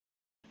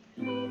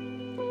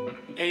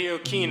Hey, yo,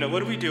 Keena,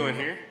 what are we doing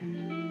here?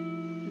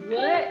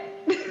 What?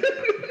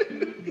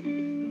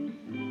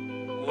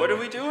 What are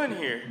we doing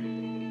here?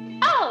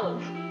 Oh,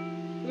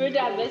 we're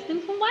divesting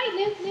from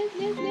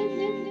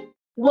whiteness.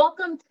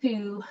 Welcome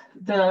to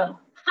the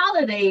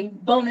holiday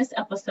bonus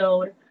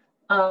episode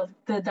of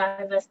the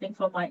Divesting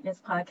from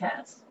Whiteness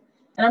podcast.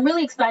 And I'm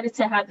really excited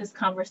to have this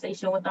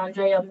conversation with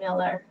Andrea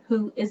Miller,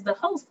 who is the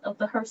host of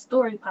the Her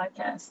Story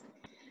podcast.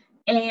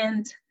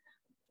 And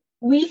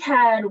we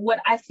had what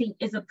I think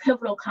is a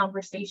pivotal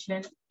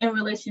conversation in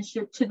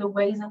relationship to the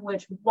ways in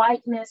which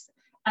whiteness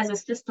as a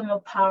system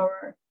of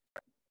power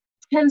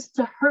tends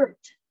to hurt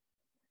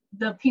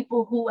the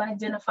people who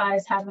identify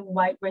as having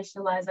white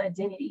racialized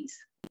identities.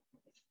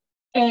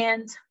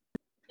 And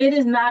it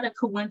is not a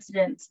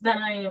coincidence that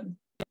I am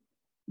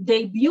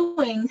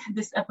debuting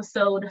this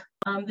episode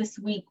this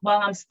week while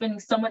I'm spending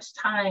so much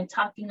time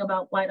talking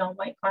about white on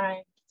white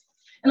crime.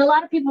 And a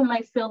lot of people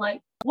might feel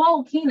like,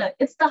 whoa, Keena,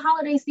 it's the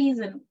holiday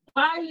season.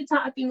 Why are you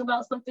talking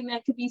about something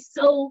that could be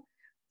so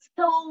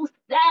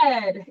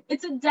sad?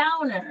 It's a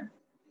downer.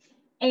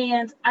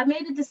 And I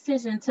made a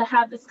decision to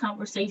have this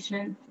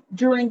conversation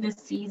during this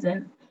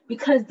season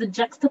because the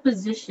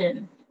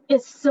juxtaposition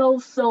is so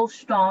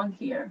strong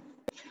here.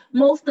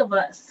 Most of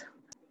us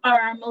are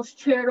our most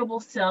charitable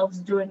selves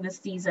during this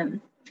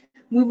season.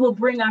 We will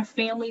bring our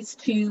families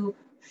to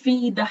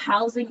feed the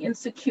housing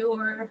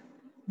insecure,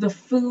 the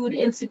food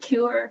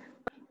insecure.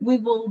 We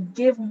will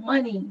give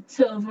money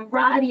to a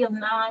variety of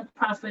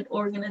nonprofit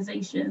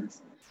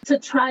organizations to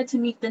try to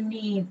meet the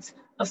needs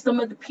of some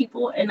of the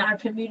people in our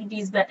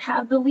communities that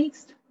have the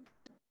least.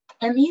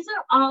 And these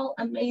are all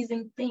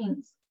amazing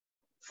things,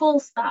 full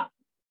stop.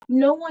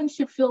 No one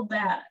should feel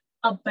bad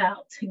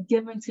about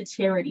giving to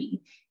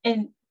charity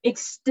and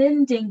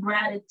extending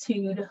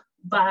gratitude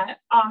by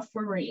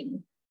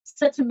offering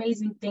such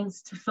amazing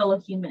things to fellow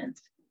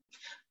humans.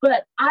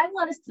 But I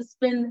want us to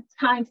spend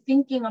time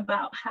thinking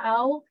about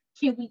how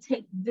can we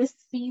take this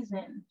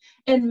season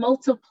and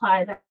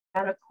multiply that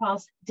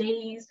across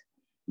days,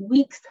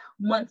 weeks,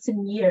 months,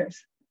 and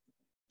years.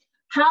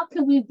 How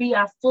can we be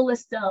our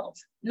fullest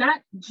selves, not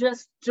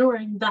just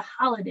during the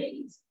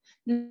holidays,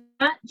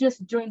 not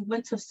just during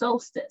winter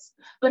solstice,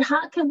 but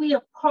how can we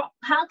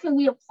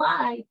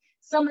apply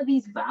some of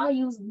these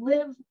values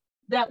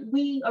that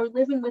we are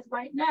living with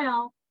right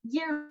now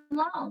year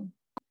long?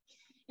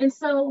 And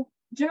so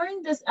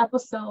during this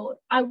episode,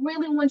 I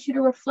really want you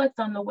to reflect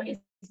on the ways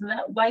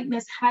that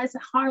whiteness has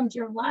harmed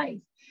your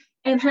life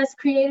and has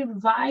created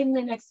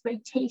violent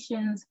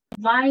expectations,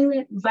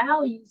 violent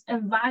values,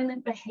 and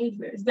violent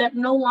behaviors that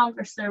no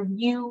longer serve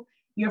you,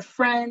 your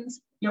friends,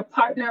 your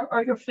partner,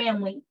 or your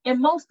family, and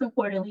most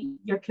importantly,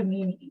 your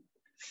community.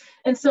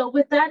 And so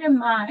with that in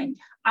mind,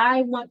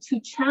 I want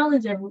to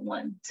challenge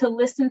everyone to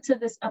listen to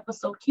this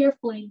episode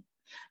carefully,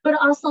 but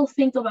also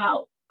think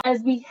about,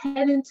 as we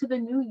head into the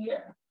new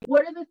year,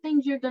 what are the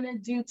things you're going to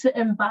do to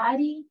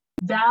embody,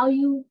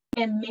 value,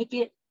 and make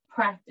it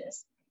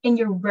practice in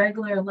your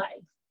regular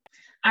life?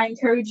 I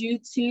encourage you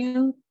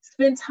to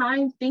spend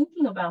time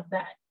thinking about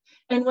that.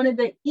 And one of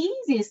the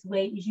easiest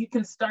ways you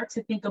can start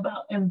to think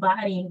about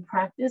embodying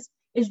practice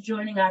is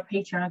joining our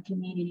Patreon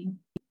community.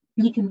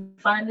 You can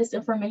find this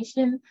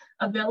information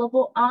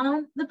available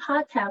on the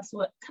podcast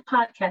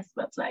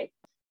website.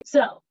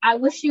 So I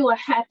wish you a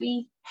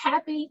happy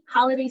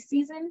holiday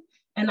season,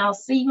 and I'll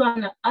see you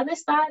on the other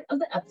side of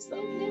the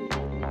episode.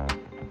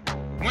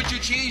 Once you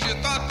change your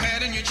thought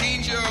pattern, you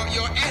change your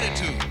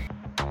attitude.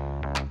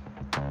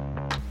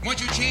 Once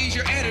you change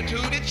your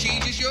attitude, it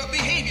changes your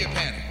behavior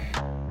pattern.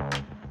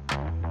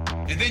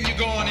 And then you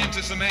go on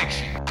into some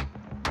action.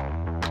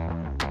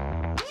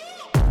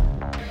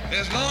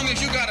 As long as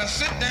you got a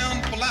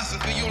sit-down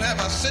philosophy, you'll have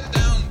a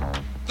sit-down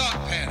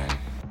thought pattern.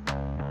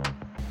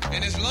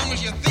 And as long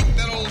as you think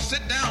that old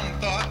sit-down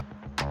thought,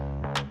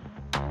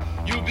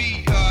 you'll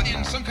be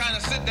in some kind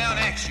of sit-down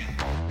action.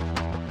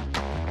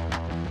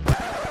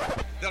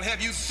 They'll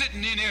have you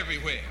sitting in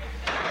everywhere.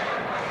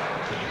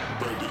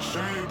 Break the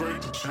chain,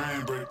 break the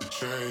chain, break the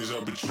chains.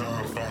 I've been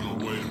trying to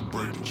find a way to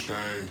break the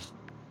chains.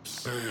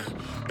 Saying,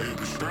 it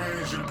be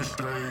strange, it be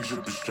strange,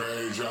 it be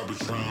strange. I've been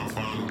trying to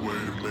find a way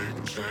to make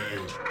a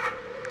change.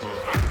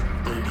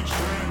 Break the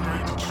chain,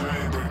 break the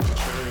chain, break the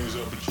chains.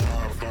 I've been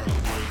trying to find a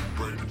way to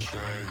break the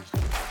chains.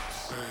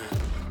 Saying,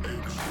 it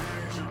be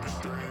strange, it be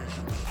strange,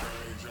 it be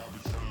strange. I've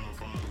been trying to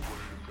find a way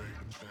to make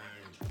a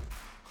change.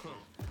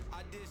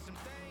 I did some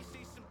things,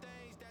 see some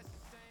things that's the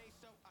same,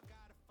 so I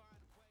gotta find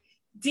a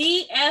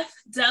way.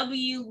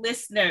 DFW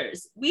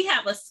listeners, we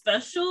have a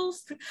special,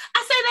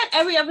 I say that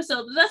every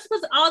episode, but that's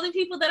because all the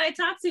people that I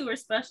talk to are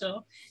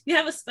special. You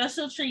have a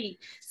special treat.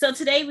 So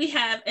today we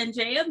have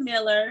Andrea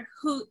Miller,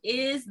 who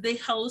is the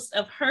host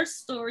of Her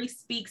Story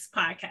Speaks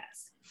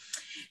podcast.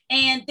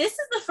 And this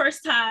is the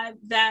first time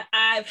that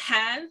I've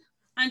had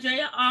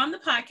Andrea on the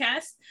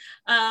podcast.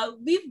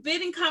 We've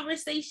been in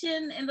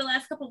conversation in the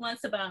last couple of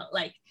months about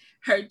like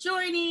her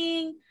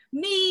joining,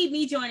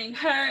 me joining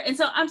her. And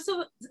so I'm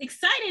so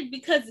excited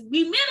because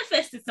we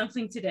manifested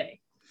something today.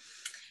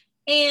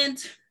 And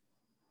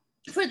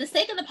for the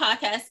sake of the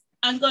podcast,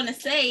 I'm going to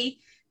say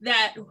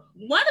that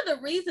one of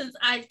the reasons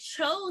I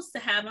chose to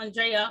have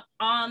Andrea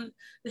on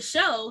the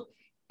show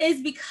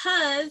is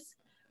because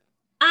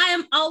I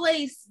am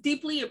always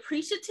deeply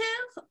appreciative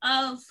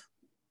of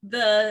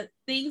the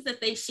things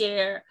that they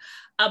share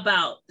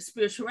about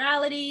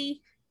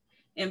spirituality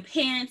and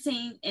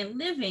parenting and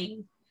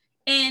living.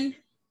 And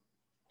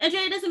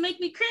Andrea doesn't make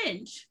me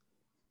cringe.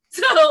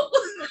 So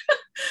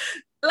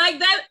like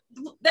that,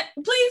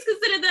 please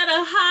consider that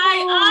a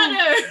high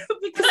honor,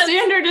 because the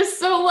standard is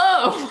so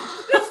low.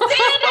 The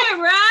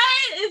standard,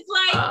 right? It's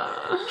like,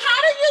 how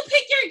do you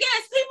pick your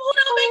guests? People who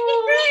don't make me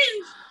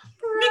cringe.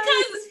 Right.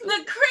 Because the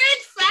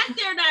cringe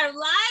factor in our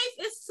life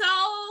is so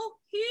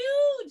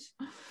huge.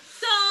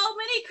 So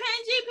many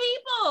cringy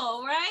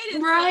people, right?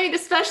 It's right,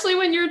 especially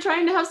when you're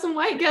trying to have some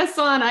white guests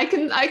on. I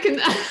can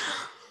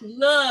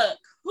look,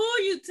 who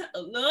you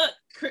look,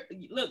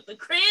 the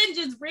cringe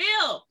is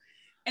real.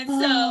 And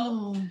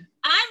so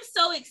I'm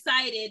so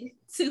excited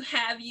to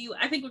have you.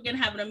 I think we're going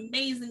to have an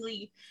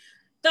amazingly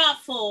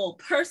thoughtful,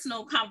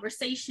 personal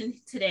conversation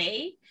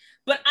today.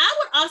 But I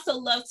would also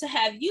love to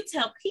have you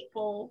tell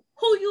people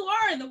who you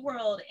are in the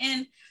world.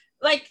 And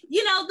like,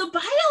 you know, the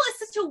bio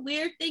is such a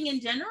weird thing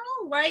in general,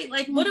 right?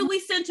 Like, what do we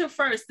center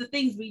first? The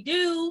things we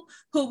do,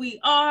 who we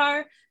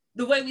are,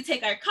 the way we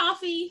take our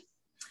coffee.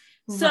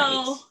 Right.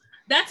 So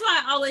that's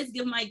why I always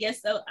give my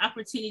guests the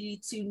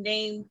opportunity to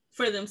name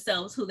for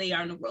themselves who they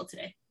are in the world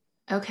today.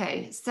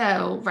 Okay.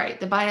 So, right.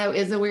 The bio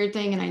is a weird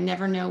thing and I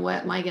never know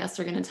what my guests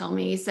are going to tell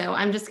me. So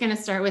I'm just going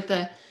to start with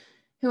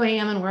who I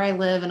am and where I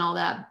live and all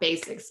that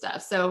basic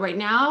stuff. So right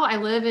now I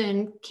live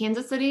in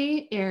Kansas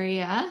City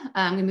area.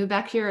 We moved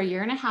back here a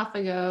year and a half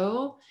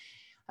ago.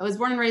 I was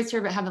born and raised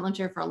here, but haven't lived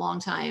here for a long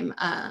time.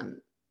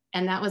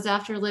 And that was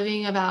after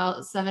living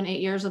about 7-8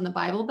 years in the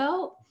Bible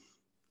Belt,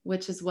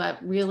 which is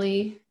what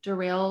really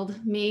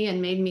derailed me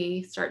and made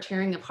me start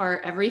tearing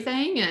apart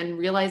everything and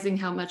realizing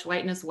how much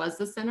whiteness was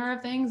the center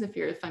of things,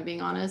 if I'm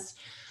being honest.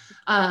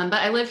 But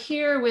I live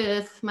here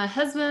with my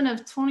husband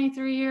of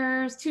 23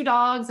 years, 2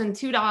 dogs and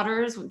 2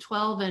 daughters,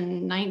 12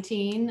 and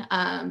 19.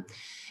 And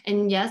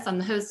yes, I'm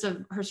the host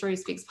of Her Story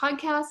Speaks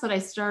podcast that I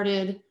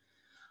started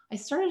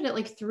it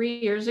like 3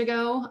 years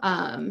ago.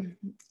 And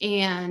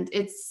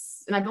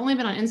I've only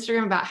been on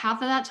Instagram about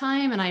half of that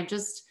time. And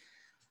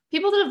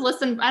people that have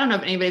listened, I don't know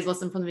if anybody's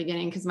listened from the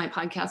beginning because my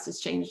podcast has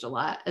changed a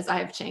lot as I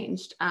have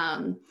changed.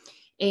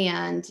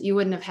 And you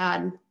wouldn't have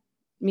had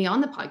me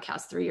on the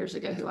podcast 3 years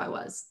ago who I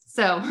was.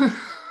 So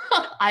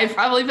I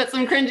probably put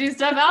some cringy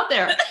stuff out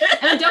there.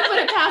 And don't put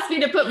it past me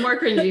to put more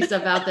cringy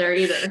stuff out there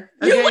either.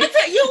 Okay? You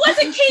want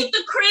to keep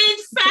the cringe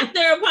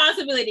factor a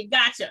possibility.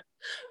 Gotcha.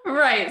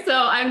 Right. So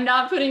I'm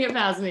not putting it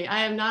past me.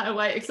 I am not a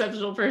white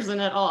exceptional person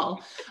at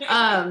all.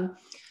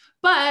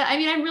 But I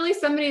mean, I'm really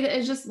somebody that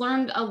has just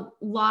learned a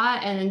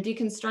lot and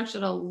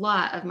deconstructed a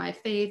lot of my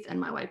faith and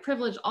my white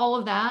privilege, all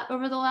of that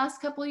over the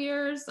last couple of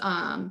years.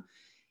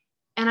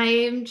 And I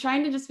am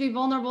trying to just be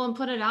vulnerable and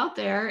put it out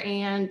there.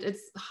 And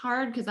it's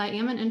hard because I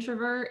am an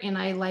introvert and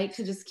I like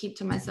to just keep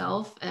to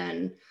myself.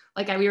 And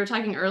like we were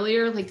talking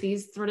earlier, like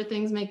these sort of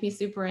things make me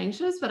super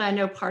anxious, but I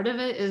know part of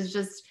it is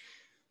just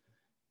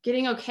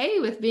getting okay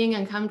with being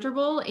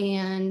uncomfortable.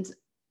 And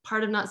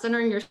part of not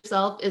centering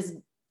yourself is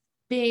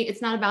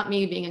it's not about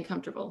me being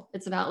uncomfortable.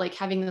 It's about like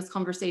having this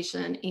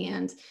conversation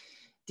and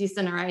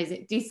decentering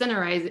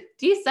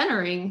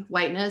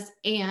whiteness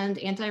and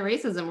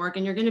anti-racism work.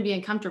 And you're going to be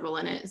uncomfortable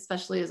in it,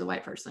 especially as a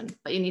white person,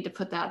 but you need to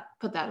put that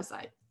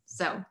aside.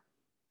 So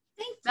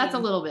that's a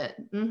little bit.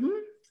 Mm-hmm.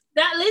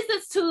 That leads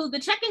us to the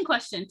check-in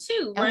question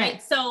too, right?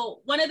 Okay.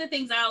 So one of the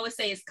things I always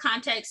say is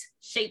context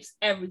shapes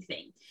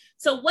everything.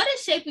 So what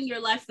is shaping your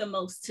life the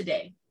most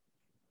today?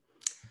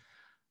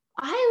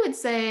 I would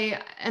say,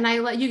 and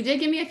you did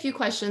give me a few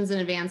questions in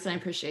advance, and I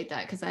appreciate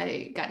that because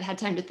I had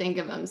time to think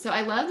of them. So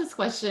I love this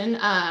question.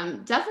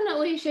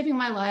 Definitely shaping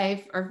my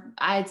life, or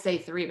I'd say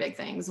 3 big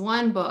things.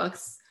 1,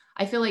 books.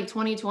 I feel like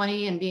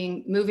 2020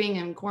 and moving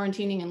and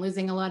quarantining and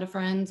losing a lot of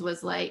friends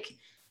was like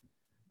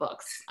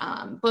books.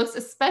 Books,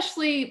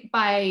 especially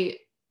by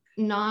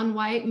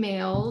non-white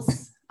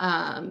males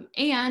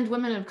and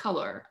women of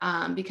color,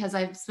 because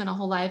I've spent a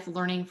whole life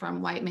learning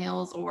from white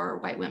males or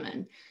white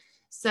women.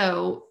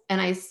 So, and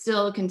I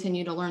still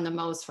continue to learn the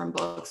most from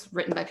books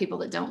written by people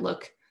that don't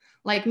look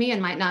like me and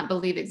might not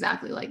believe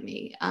exactly like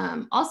me.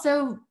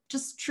 Also,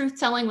 just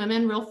truth-telling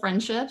women, real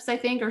friendships, I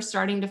think, are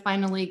starting to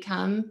finally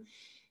come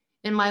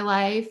in my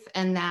life.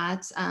 And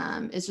that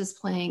is just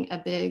playing a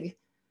big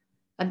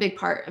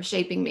part of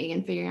shaping me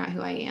and figuring out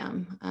who I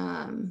am.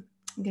 I'm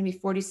going to be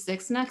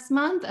 46 next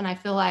month. And I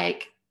feel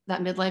like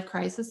that midlife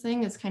crisis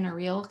thing is kind of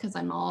real because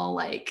I'm all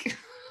like,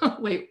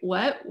 wait,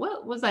 what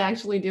was I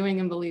actually doing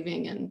and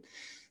believing? And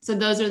so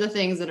those are the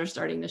things that are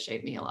starting to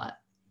shape me a lot.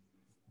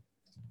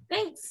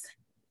 Thanks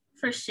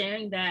for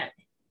sharing that,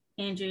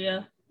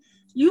 Andrea.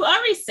 You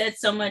already said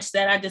so much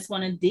that I just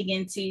want to dig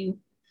into,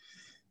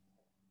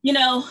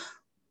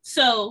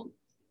 so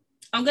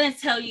I'm going to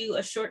tell you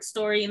a short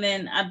story and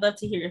then I'd love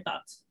to hear your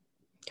thoughts.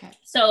 Okay.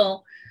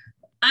 So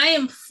I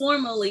am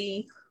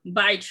formally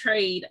by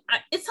trade.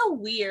 It's so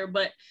weird,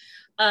 but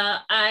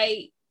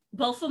I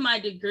both of my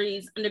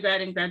degrees,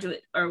 undergrad and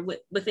graduate, are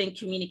within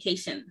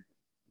communication.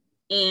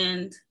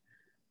 And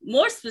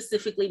more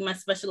specifically, my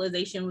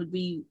specialization would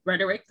be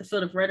rhetoric, the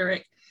field of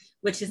rhetoric,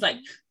 which is like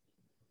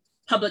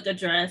public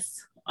address,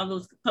 all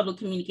those public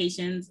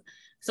communications.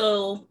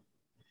 So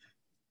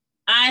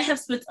I have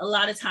spent a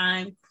lot of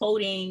time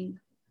quoting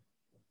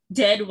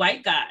dead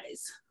white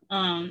guys,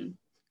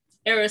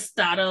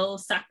 Aristotle,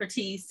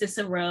 Socrates,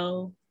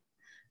 Cicero.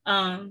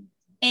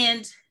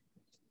 And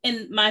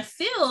in my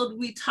field,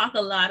 we talk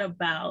a lot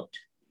about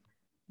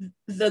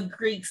the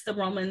Greeks, the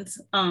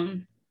Romans,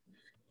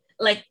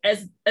 like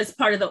as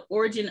part of the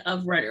origin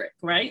of rhetoric,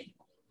 right?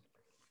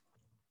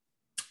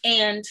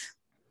 And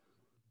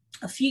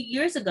a few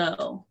years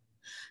ago,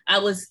 I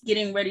was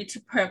getting ready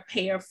to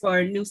prepare for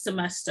a new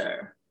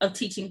semester of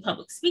teaching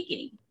public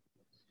speaking.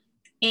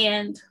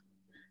 And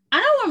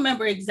I don't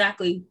remember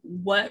exactly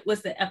what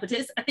was the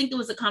impetus. I think it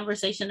was a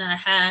conversation that I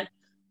had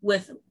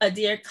with a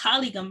dear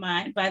colleague of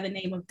mine by the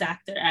name of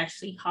Dr.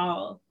 Ashley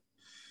Hall.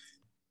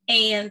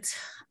 And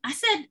I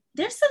said,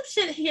 there's some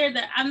shit here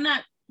that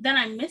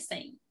I'm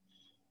missing.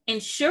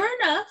 And sure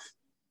enough,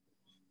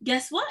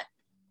 guess what?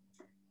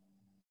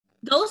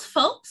 Those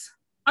folks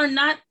are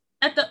not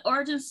at the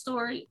origin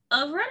story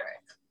of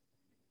rhetoric.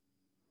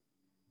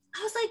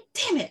 I was like,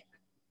 damn it.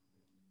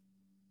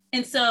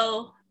 And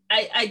so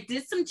I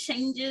did some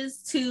changes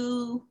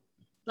to,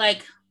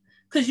 like,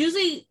 because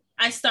usually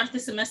I start the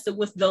semester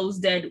with those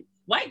dead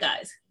white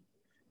guys.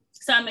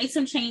 So I made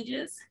some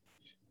changes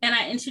and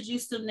I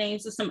introduced some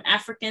names of some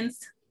Africans,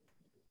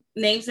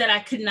 names that I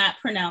could not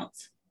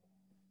pronounce.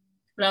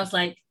 But I was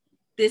like,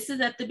 this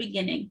is at the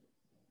beginning,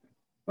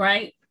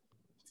 right?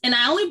 And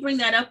I only bring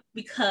that up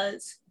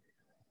because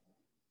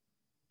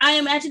I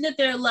imagine that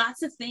there are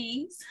lots of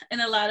things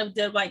and a lot of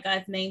dead white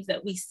guys' names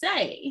that we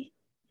say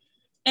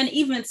and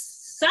even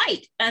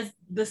cite as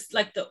this,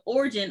 like the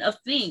origin of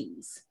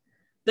things,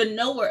 the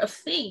knower of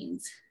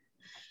things.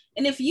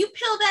 And if you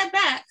peel that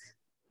back,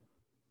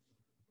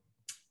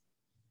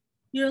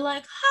 you're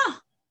like,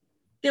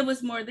 there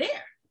was more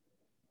there.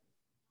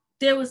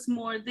 There was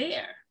more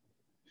there.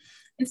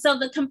 And so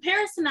the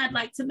comparison I'd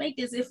like to make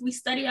is if we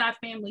study our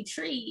family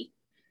tree,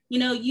 you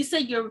know, you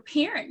said you're a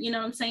parent, you know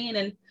what I'm saying?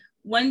 And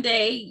one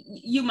day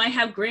you might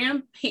have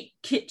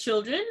grandkid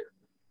children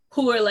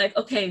who are like,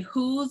 okay,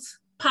 who's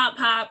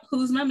Pop,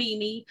 who's my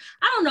Mimi?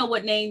 I don't know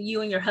what name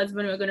you and your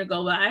husband are going to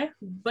go by,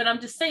 but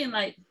I'm just saying,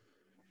 like,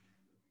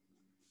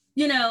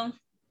 you know,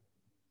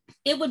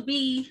 it would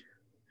be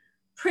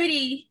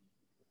pretty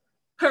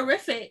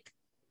horrific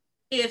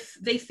if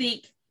they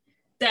think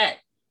that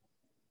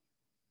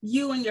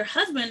you and your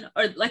husband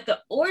are like the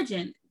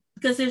origin,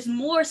 because there's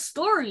more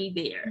story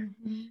there.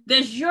 Mm-hmm.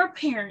 There's your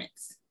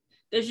parents,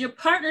 there's your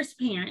partner's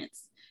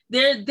parents,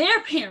 they're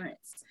their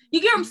parents.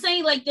 You get what I'm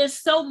saying? Like, there's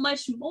so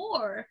much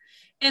more.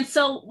 And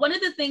so one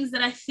of the things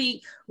that I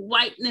think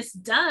whiteness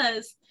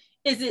does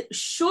is it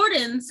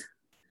shortens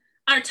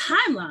our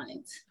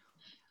timelines.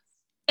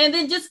 And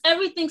then just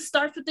everything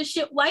starts with the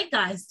shit white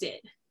guys did.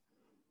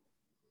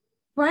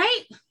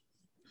 Right?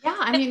 Yeah,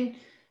 I mean,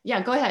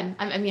 yeah, go ahead.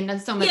 I mean,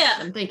 that's so much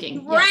I'm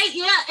thinking. Right,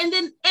 yeah. And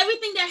then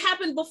everything that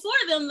happened before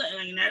them, like,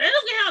 they don't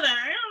get how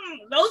that,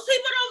 those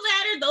people don't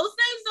matter, those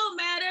names don't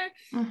matter.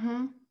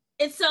 Mm-hmm.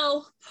 And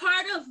so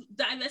part of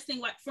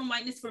divesting from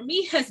whiteness for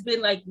me has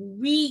been like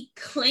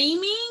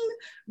reclaiming,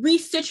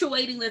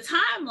 resituating the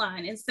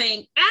timeline and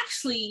saying,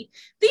 actually,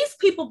 these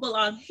people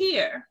belong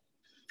here.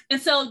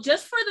 And so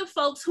just for the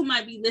folks who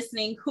might be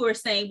listening who are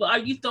saying, well, are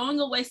you throwing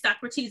away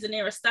Socrates and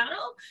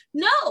Aristotle?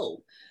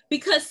 No,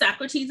 because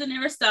Socrates and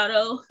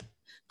Aristotle,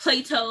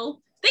 Plato,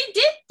 they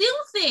did do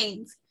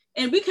things.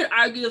 And we could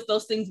argue if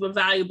those things were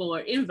valuable or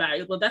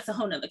invaluable. That's a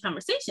whole nother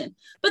conversation.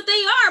 But they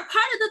are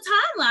part of the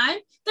timeline.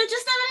 They're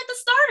just not at the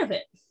start of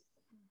it.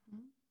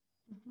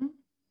 Mm-hmm.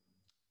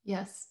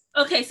 Yes.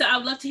 Okay, so I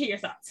would love to hear your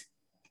thoughts.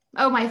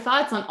 Oh, my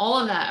thoughts on all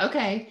of that.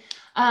 Okay.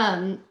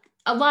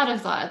 A lot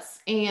of thoughts.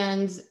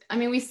 And I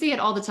mean, we see it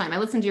all the time. I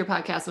listened to your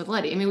podcast with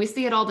Letty. I mean, we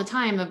see it all the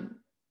time, of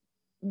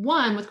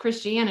one, with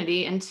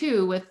Christianity, and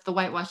two, with the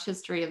whitewashed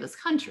history of this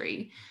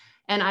country.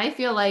 And I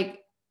feel like,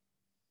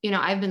 you know,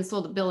 I've been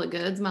sold a bill of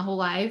goods my whole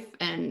life,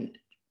 and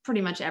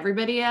pretty much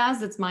everybody has,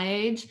 that's my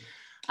age,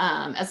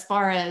 as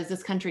far as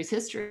this country's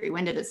history.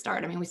 When did it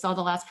start? I mean, we saw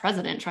the last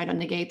president try to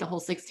negate the whole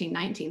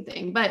 1619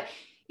 thing. But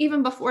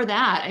even before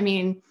that, I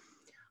mean,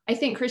 I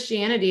think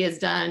Christianity has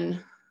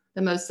done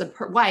the most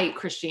white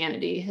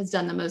Christianity has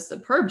done the most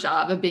superb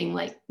job of being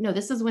like, no,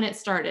 this is when it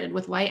started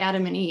with white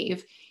Adam and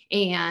Eve.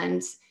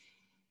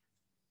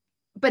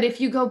 But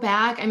if you go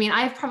back, I mean,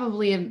 I've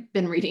probably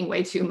been reading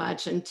way too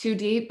much and too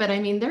deep, but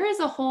I mean, there is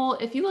a whole,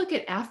 if you look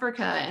at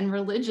Africa and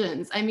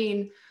religions, I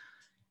mean,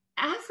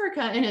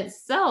 Africa in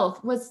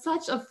itself was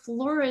such a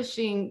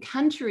flourishing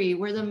country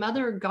where the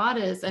mother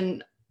goddess,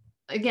 and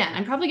again,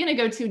 I'm probably going to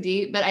go too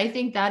deep, but I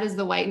think that is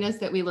the whiteness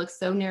that we look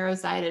so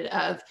narrow-sided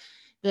of,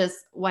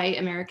 this white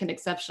American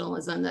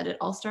exceptionalism, that it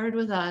all started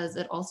with us.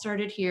 It all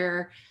started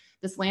here.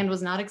 This land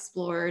was not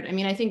explored. I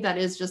mean, I think that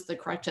is just the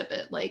crux of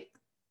it. Like,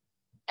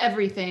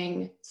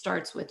 everything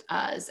starts with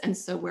us. And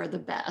so we're the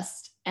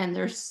best. And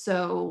there's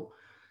so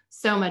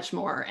much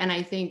more. And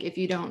I think if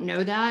you don't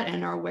know that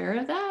and are aware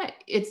of that,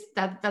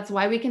 that's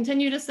why we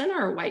continue to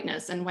center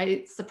whiteness and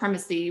white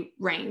supremacy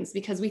reigns,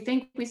 because we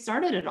think we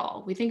started it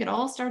all. We think it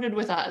all started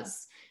with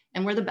us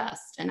and we're the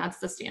best. And that's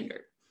the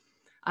standard.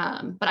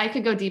 But I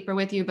could go deeper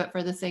with you, but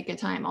for the sake of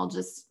time, I'll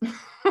just,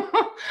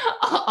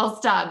 I'll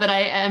stop. But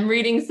I am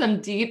reading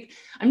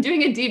I'm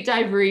doing a deep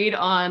dive read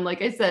on,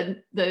 like I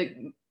said,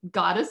 the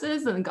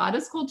goddesses and the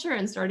goddess culture,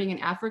 and starting in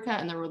Africa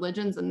and the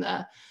religions and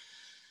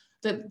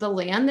the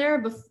land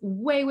there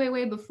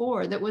way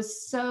before, that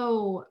was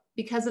so,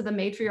 because of the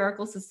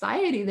matriarchal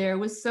society there,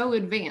 was so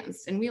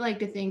advanced. And we like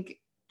to think,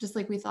 just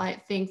like we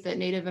think that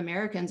Native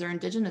Americans or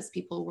indigenous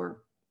people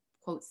were,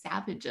 quote,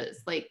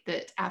 savages, like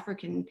that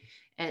African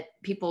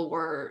people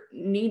were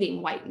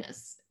needing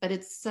whiteness, but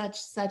it's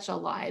such a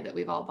lie that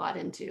we've all bought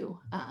into.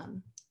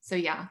 So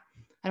yeah,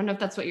 I don't know if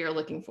that's what you're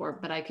looking for,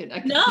 but I could.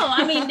 No,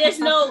 I mean, there's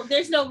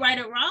no right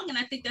or wrong. And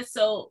I think that's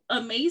so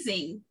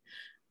amazing.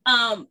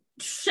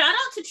 Shout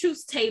out to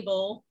Truth's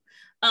Table,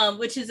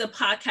 which is a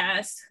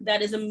podcast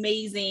that is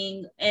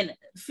amazing and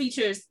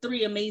features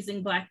 3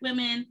 amazing Black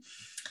women.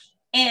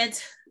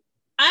 And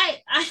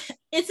I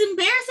it's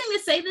embarrassing to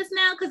say this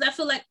now, because I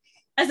feel like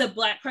as a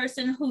Black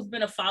person who's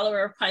been a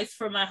follower of Christ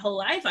for my whole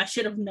life, I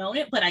should have known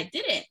it, but I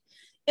didn't.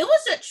 It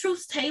was at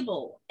Truth's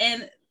Table,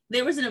 and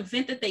there was an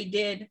event that they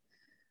did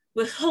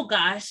with,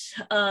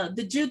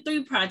 the Jude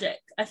 3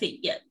 Project, I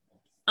think,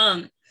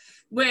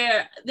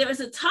 where there was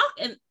a talk,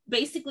 and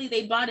basically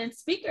they brought in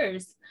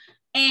speakers.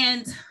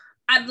 And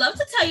I'd love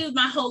to tell you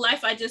my whole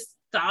life, I just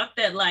thought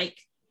that, like,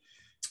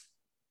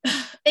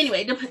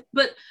 anyway,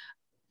 but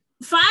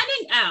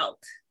finding out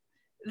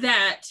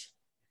that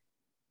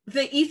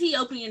the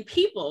Ethiopian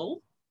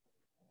people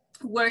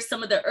were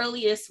some of the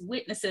earliest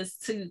witnesses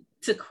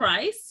to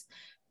Christ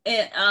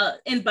and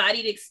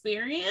embodied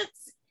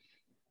experience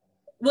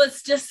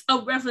was just a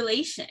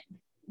revelation,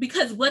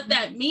 because what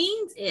that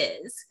means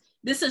is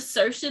this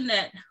assertion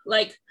that,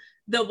 like,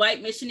 the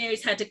white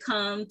missionaries had to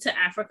come to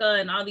Africa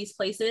and all these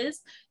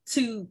places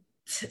to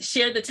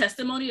share the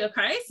testimony of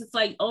Christ. It's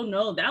like, oh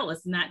no, that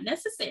was not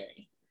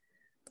necessary.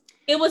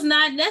 It was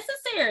not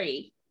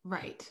necessary.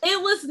 Right.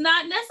 It was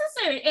not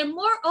necessary. And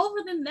moreover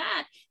than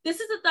that, this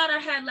is a thought I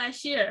had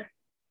last year.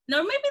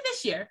 No, maybe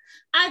this year.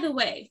 Either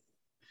way,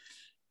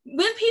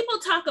 when people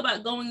talk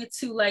about going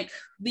into, like,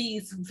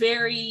 these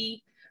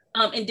very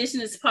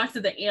indigenous parts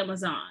of the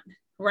Amazon,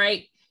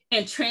 right,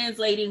 and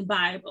translating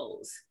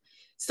Bibles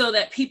so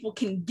that people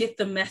can get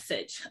the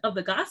message of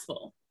the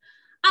gospel,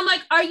 I'm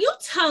like, are you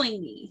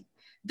telling me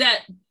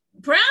that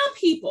brown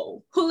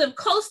people who live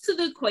close to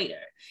the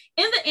equator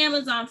in the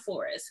Amazon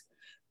forest,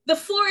 the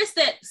forest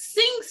that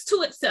sings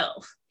to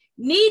itself,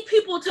 need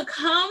people to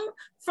come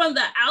from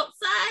the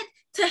outside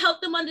to help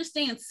them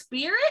understand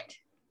spirit?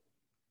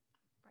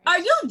 Are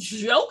you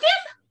joking?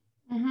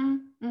 Mm-hmm.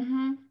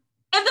 Mm-hmm.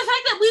 And the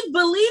fact that we've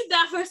believed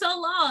that for so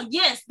long,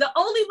 yes, the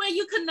only way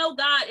you can know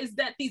God is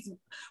that these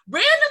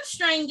random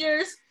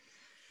strangers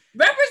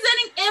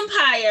representing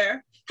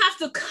empire have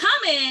to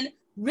come in,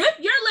 rip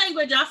your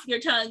language off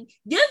your tongue,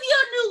 give you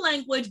a new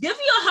language, give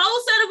you a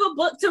whole set of a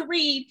book to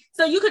read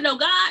so you can know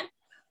God.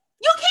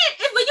 You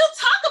can't, when you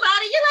talk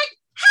about it, you're like,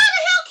 how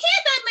the hell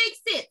can that make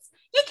sense?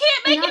 You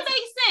can't make it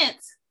make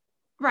sense.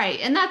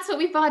 Right. And that's what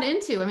we've bought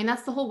into. I mean,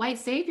 that's the whole white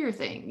savior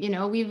thing. You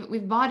know,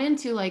 we've bought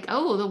into, like,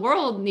 oh, the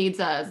world needs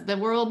us. The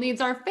world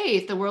needs our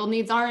faith. The world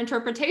needs our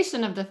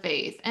interpretation of the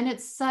faith. And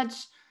it's such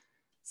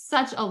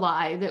a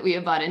lie that we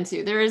have bought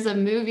into. There is a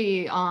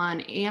movie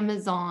on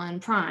Amazon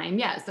Prime.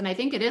 Yes. And I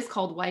think it is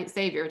called White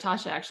Savior.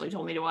 Tasha actually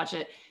told me to watch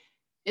it.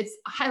 It's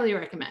highly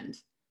recommend,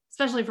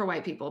 especially for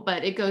white people,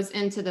 but it goes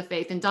into the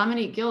faith. And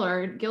Dominique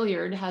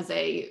Gilliard has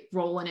a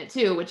role in it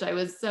too, which I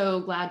was so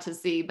glad to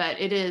see. But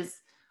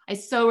I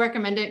so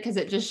recommend it because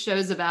it just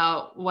shows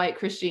about white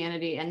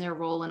Christianity and their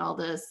role in all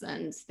this,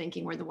 and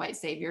thinking we're the white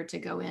savior to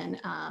go in,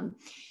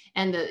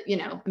 and the, you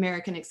know,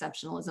 American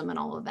exceptionalism and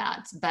all of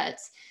that. But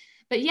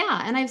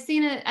yeah, and I've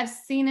seen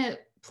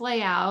it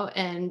play out,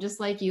 and just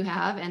like you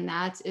have, and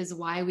that is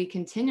why we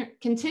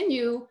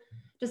continue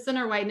to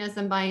center whiteness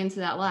and buy into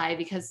that lie,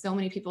 because so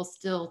many people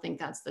still think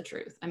that's the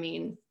truth. I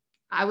mean,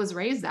 I was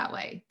raised that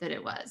way, that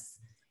it was.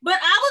 But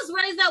I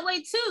was raised that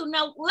way too.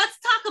 Now let's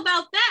talk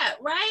about that,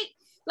 right?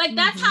 Like,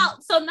 that's how,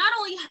 so not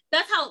only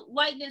that's how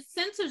whiteness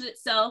centers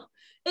itself,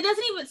 it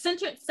doesn't even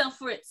center itself,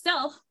 for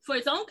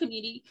its own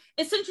community.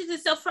 It centers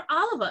itself for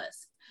all of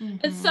us. Mm-hmm.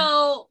 And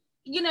so,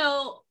 you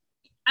know,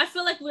 I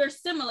feel like we're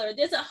similar.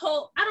 There's a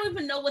whole, I don't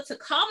even know what to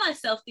call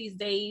myself these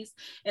days.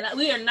 And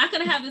we are not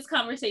going to have this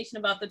conversation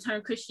about the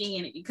term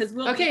Christianity, because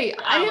okay,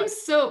 I'm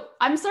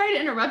sorry to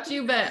interrupt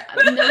you, but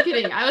no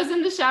kidding. I was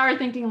in the shower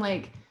thinking,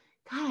 like,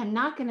 God, I'm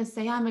not going to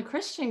say I'm a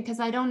Christian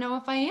because I don't know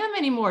if I am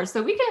anymore.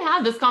 So we can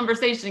have this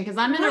conversation, because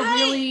I'm in a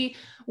really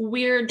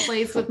weird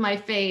place with my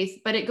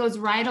faith, but it goes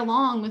right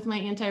along with my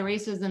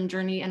anti-racism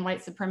journey and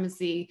white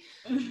supremacy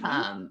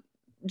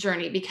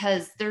journey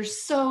because they're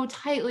so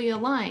tightly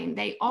aligned.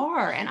 They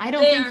are. And I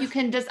don't They're- think you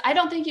can I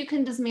don't think you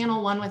can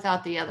dismantle one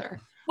without the other.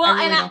 Well,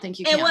 I really don't think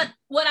you and can.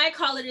 what I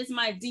call it is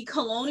my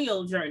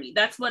decolonial journey.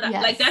 That's what I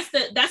Yes.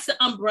 like. That's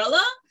the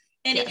umbrella,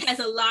 and Yes. it has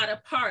a lot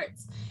of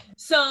parts.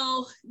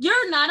 So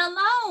you're not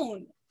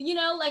alone. You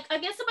know, like I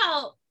guess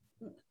about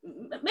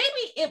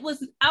maybe it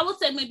was, I would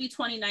say maybe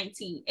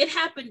 2019. It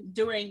happened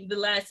during the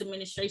last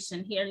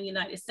administration here in the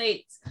United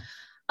States.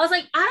 I was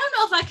like, I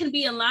don't know if I can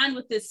be aligned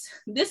with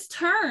this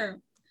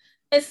term,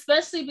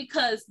 especially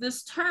because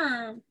this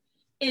term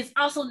is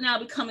also now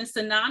becoming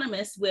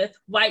synonymous with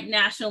white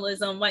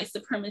nationalism, white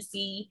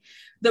supremacy,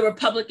 the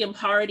Republican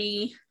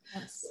Party,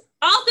 Yes.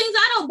 all things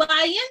I don't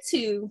buy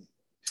into.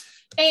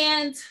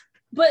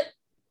 But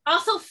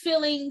also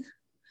feeling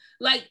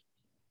like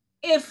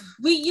if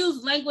we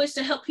use language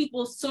to help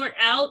people sort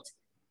out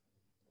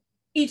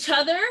each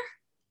other,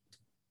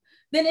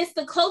 then it's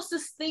the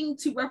closest thing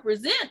to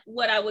represent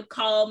what I would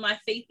call my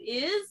faith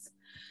is.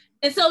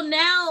 And so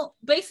now,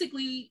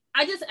 basically,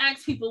 I just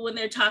ask people when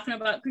they're talking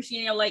about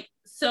Christianity, I'm like,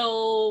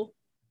 so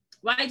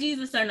why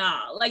Jesus or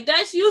not? Like,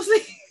 that's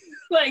usually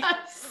like,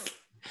 that's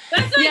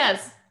like,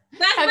 Yes.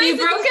 that's Have you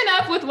basically- broken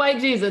up with white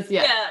Jesus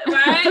yet? Yeah,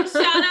 right.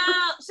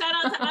 Shout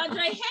out to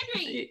Andre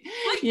Henry.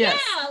 But Yes.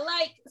 yeah,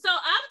 like, so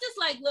I'm just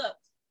like, look,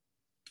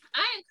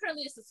 I am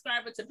currently a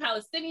subscriber to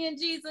Palestinian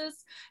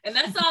Jesus, and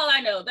that's all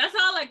I know. That's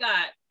all I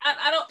got.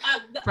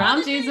 The From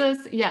other thing-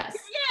 Jesus, yes.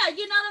 yeah,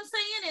 you know what I'm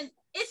saying? And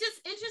it's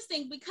just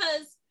interesting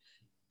because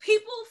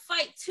people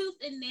fight tooth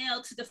and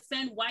nail to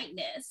defend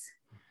whiteness,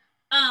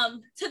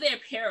 to their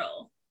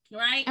peril,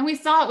 right? And we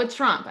saw it with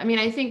Trump. I mean,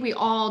 I think we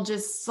all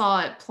just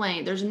saw it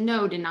plain. There's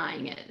no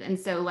denying it. And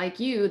so like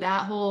you,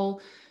 that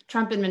whole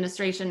Trump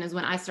administration is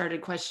when I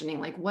started questioning,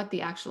 like, what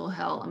the actual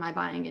hell am I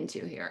buying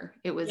into here?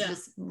 It was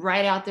just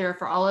right out there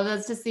for all of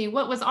us to see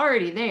what was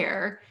already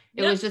there.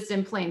 It was just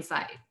in plain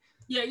sight.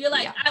 Yeah, you're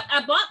like, Yeah.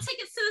 I bought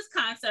tickets to this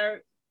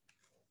concert,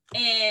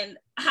 and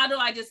how do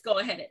I just go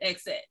ahead and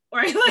exit?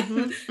 Right? Like,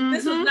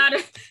 this is not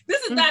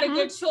a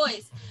good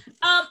choice.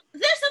 There's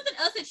something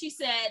else that you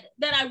said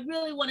that I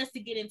really want us to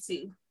get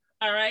into.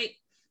 All right,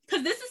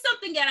 because this is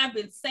something that I've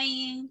been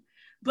saying,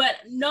 but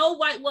no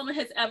white woman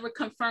has ever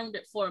confirmed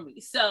it for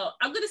me. So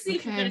I'm gonna see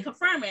if you're gonna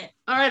confirm it.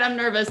 All right, I'm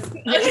nervous.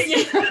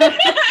 Yes. One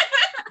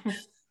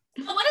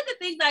of the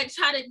things I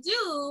try to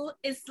do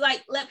is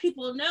like let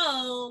people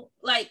know,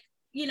 like,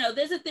 you know,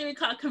 there's a theory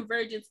called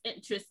convergence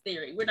interest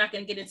theory. We're not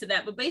going to get into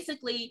that, but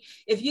basically,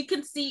 if you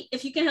can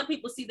help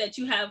people see that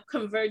you have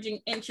converging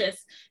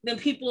interests, then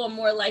people are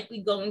more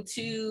likely going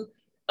to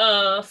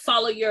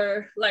follow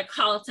your like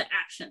call to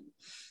action.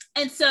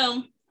 And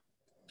so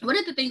one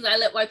of the things I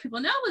let white people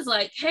know is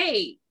like,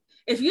 hey,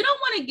 if you don't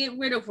want to get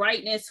rid of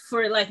whiteness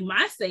for like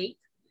my sake,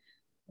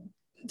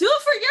 do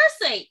it for your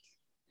sake,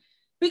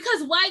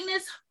 because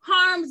whiteness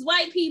harms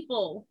white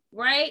people,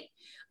 right?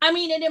 I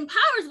mean, it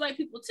empowers white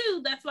people too.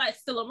 That's why it's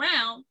still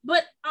around,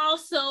 but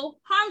also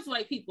harms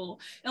white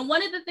people. And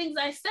one of the things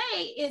I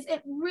say is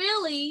it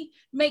really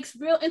makes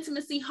real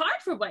intimacy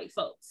hard for white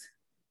folks,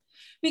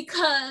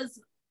 because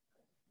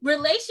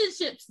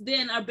relationships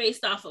then are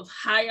based off of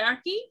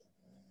hierarchy,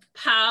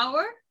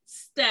 power,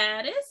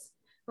 status,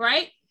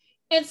 right?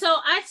 And so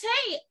I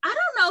say, I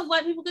don't know if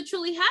white people could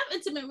truly have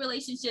intimate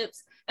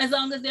relationships as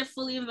long as they're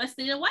fully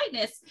invested in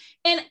whiteness.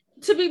 And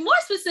to be more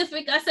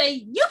specific, I say,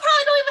 you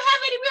probably don't even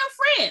have any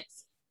real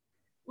friends,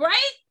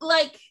 right?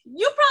 Like,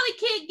 you probably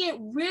can't get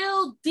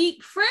real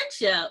deep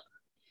friendship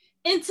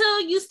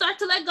until you start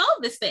to let go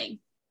of this thing.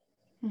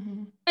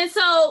 Mm-hmm. And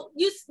so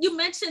you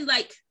mentioned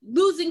like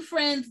losing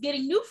friends,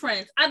 getting new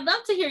friends. I'd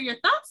love to hear your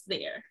thoughts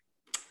there.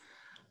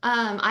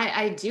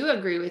 I do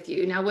agree with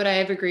you. Now, would I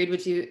have agreed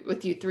with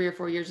you 3 or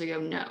 4 years ago?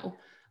 No.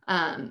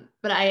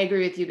 But I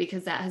agree with you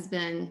because that has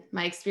been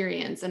my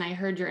experience. And I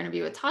heard your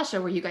interview with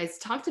Tasha where you guys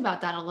talked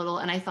about that a little,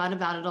 and I thought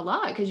about it a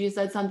lot because you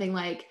said something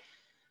like,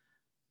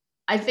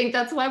 I think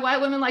that's why white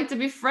women like to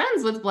be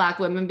friends with Black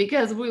women,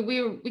 because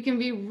we can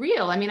be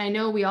real. I mean, I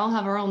know we all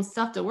have our own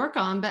stuff to work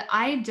on, but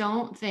I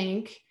don't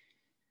think,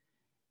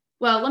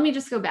 well, let me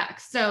just go back.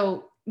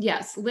 So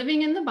yes,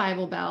 living in the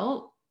Bible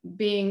Belt,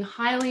 being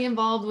highly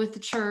involved with the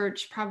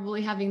church,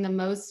 probably having the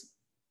most,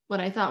 what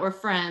I thought were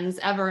friends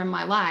ever in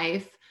my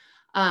life.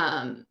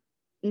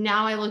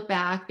 Now I look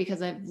back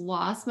because I've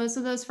lost most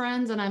of those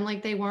friends, and I'm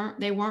like, they weren't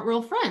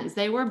real friends.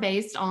 They were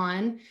based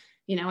on,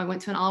 you know, I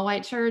went to an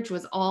all-white church,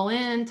 was all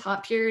in,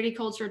 taught purity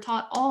culture,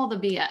 taught all the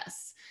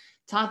BS,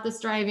 taught the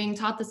striving,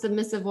 taught the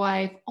submissive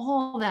wife,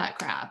 all that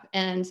crap,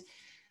 and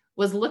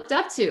was looked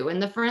up to.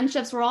 And the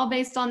friendships were all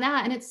based on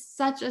that. And it's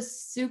such a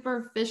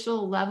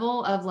superficial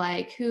level of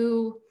like,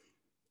 whose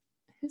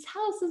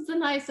house is the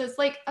nicest?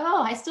 Like,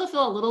 oh, I still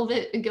feel a little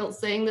bit of guilt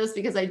saying this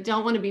because I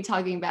don't want to be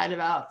talking bad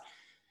about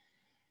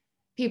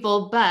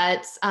people,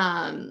 but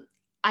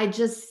I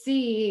just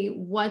see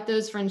what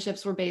those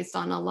friendships were based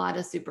on, a lot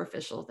of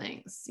superficial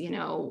things, you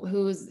know,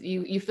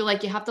 you feel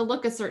like you have to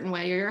look a certain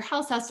way, or your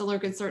house has to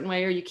look a certain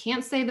way, or you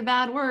can't say the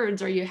bad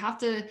words, or you have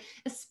to,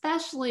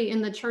 especially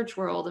in the church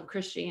world of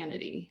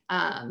Christianity.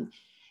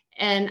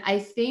 And I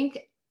think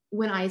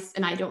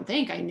and I don't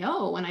think, I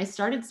know when I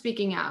started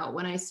speaking out,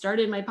 when I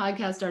started, my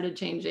podcast started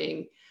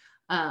changing.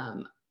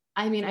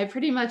 I mean, I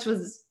pretty much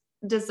was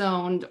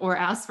disowned or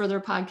asked for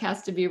their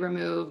podcast to be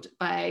removed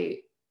by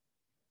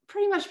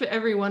pretty much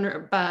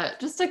everyone, but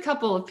just a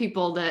couple of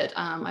people that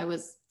I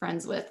was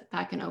friends with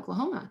back in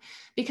Oklahoma,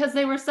 because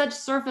they were such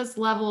surface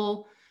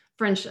level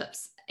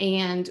friendships.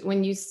 And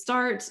when you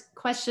start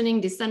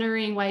questioning,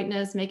 decentering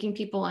whiteness, making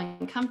people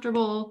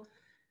uncomfortable,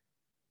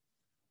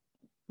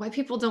 white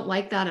people don't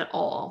like that at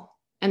all.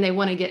 And they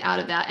want to get out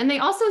of that. And they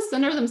also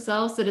center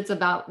themselves that it's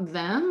about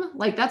them.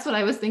 Like, that's what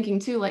I was thinking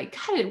too. Like,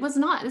 God,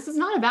 this is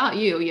not about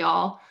you,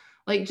 y'all.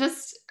 Like,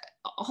 just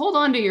hold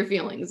on to your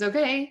feelings.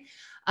 Okay.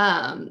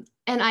 And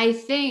I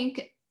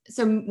think,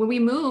 so when we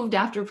moved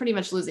after pretty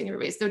much losing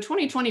everybody, so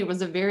 2020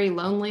 was a very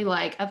lonely,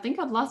 like, I think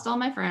I've lost all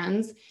my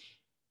friends.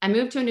 I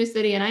moved to a new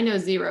city and I know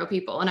 0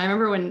 people. And I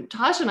remember when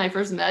Tasha and I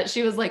first met,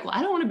 she was like, well,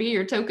 I don't want to be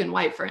your token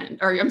white friend,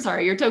 or I'm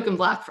sorry, your token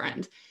black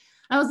friend.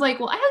 I was like,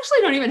 well, I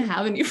actually don't even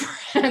have any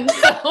friends.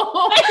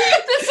 So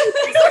this is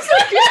a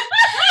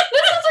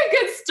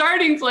good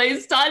starting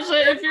place,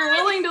 Tasha. If you're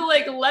willing to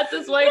like let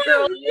this white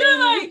girl in, you're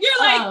like,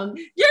 you're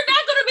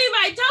not going to be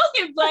my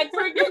token black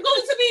friend. You're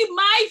going to be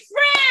my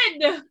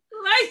friend.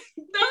 Like,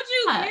 don't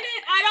you get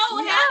it? I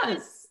don't have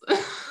it.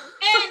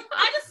 And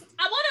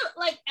I want to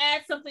like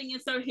add something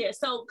insert here.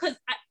 So, because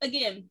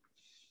again,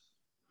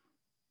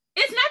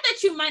 it's not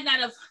that you might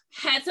not have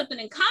had something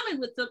in common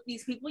with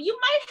these people. You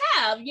might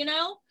have, you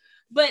know,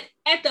 but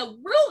at the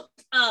root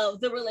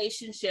of the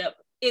relationship,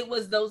 it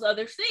was those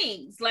other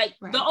things. Like,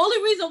 the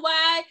only reason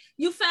why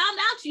you found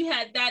out you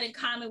had that in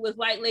common with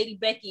White Lady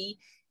Becky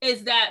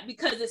is that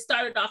because it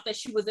started off that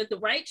she was at the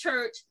right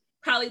church,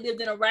 probably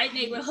lived in a right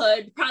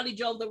neighborhood, probably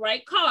drove the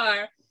right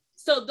car.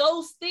 So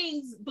those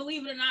things,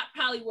 believe it or not,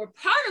 probably were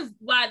part of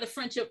why the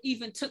friendship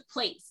even took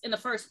place in the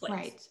first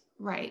place.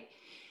 Right.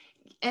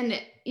 And,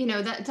 you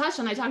know, that Tasha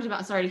and I talked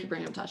about, sorry to keep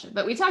bringing up Tasha,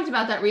 but we talked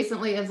about that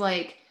recently, as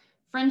like,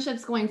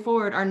 friendships going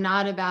forward are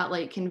not about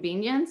like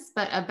convenience,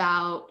 but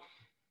about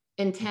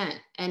intent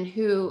and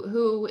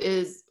who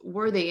is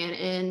worthy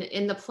and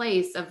in the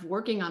place of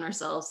working on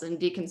ourselves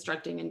and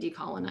deconstructing and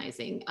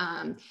decolonizing.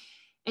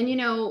 And, you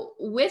know,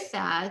 with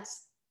that,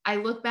 I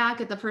look back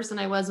at the person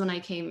I was when I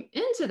came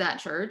into that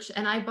church,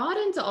 and I bought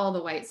into all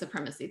the white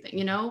supremacy thing.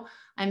 You know,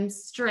 I'm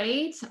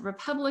straight,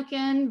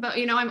 Republican, but,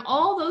 you know, I'm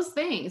all those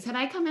things. Had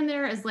I come in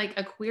there as like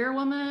a queer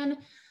woman,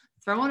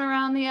 throwing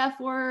around the F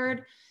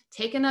word,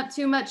 taking up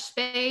too much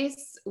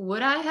space,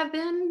 would I have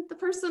been the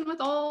person with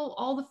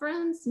all the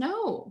friends?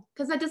 No,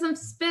 because that doesn't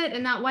fit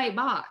in that white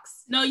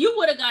box. No, you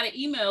would have got an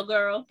email,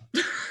 girl.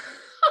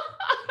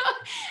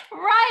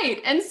 Right.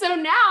 And so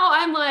now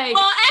I'm like,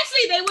 well,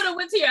 actually, they would have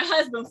went to your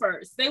husband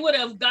first. They would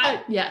have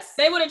got, yes.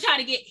 They would have tried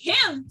to get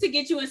him to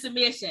get you in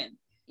submission.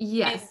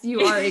 Yes,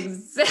 you are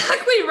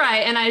exactly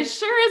right. And I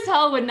sure as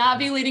hell would not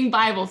be leading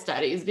Bible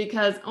studies,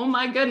 because, oh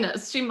my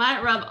goodness, she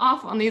might rub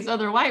off on these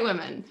other white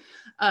women.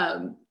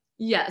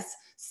 Yes.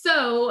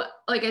 So,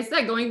 like I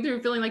said, going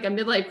through feeling like a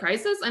midlife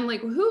crisis, I'm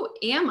like, who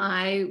am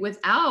I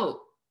without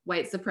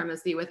white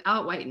supremacy,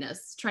 without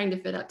whiteness, trying to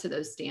fit up to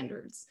those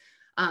standards?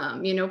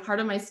 You know, part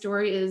of my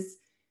story is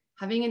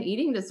having an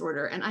eating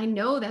disorder. And I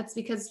know that's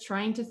because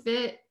trying to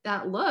fit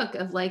that look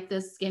of like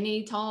this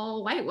skinny,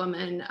 tall white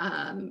woman,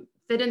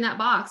 fit in that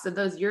box of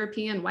those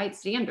European white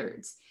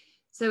standards.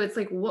 So it's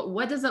like,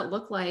 what does it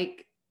look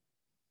like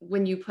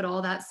when you put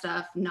all that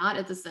stuff not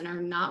at the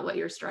center, not what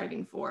you're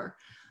striving for?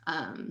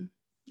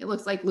 It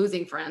looks like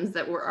losing friends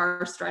that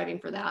are striving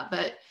for that,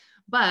 but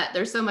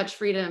there's so much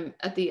freedom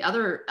at the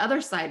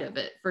other side of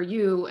it for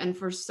you and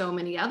for so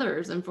many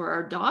others, and for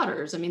our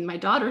daughters. I mean, my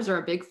daughters are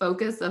a big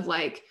focus of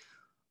like,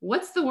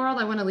 what's the world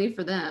I want to leave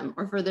for them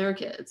or for their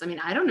kids? I mean,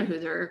 I don't know who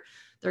they're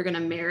going to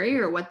marry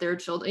or what their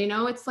children, you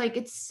know, it's like,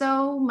 it's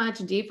so much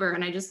deeper.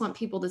 And I just want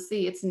people to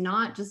see it's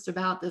not just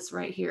about this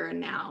right here and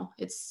now.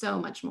 It's so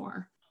much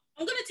more.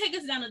 I'm going to take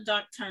us down a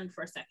dark turn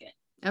for a second.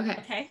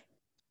 Okay.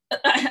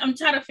 I'm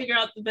trying to figure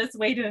out the best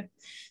way to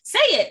say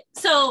it.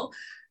 So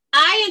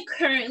I am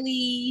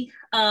currently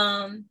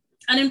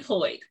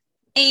unemployed,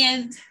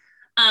 and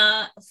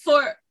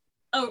for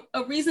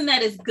a reason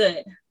that is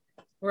good,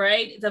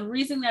 right? The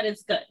reason that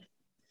is good.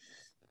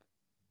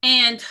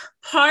 And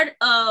part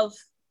of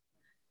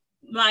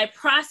my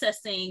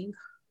processing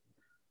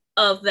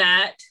of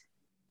that,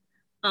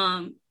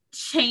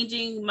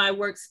 changing my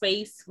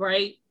workspace,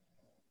 right?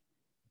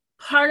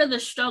 Part of the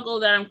struggle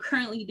that I'm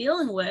currently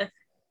dealing with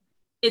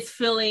is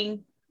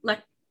feeling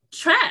like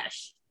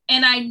trash.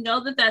 And I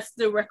know that that's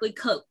directly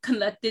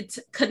connected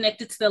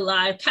to the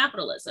lie of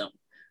capitalism,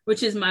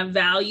 which is my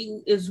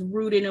value is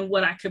rooted in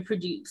what I can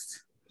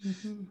produce.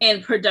 Mm-hmm.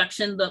 And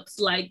production looks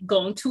like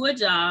going to a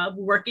job,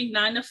 working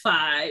 9 to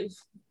 5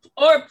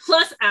 or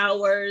plus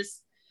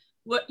hours.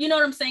 You know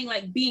what I'm saying?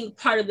 Like being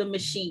part of the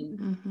machine.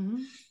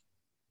 Mm-hmm.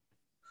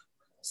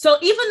 So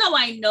even though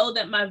I know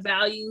that my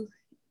value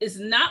is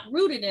not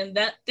rooted in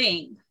that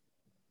thing,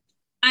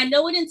 I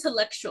know it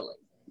intellectually,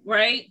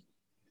 right?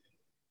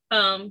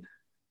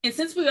 And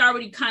since we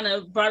already kind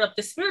of brought up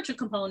the spiritual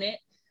component,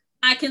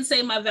 I can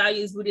say my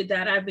values rooted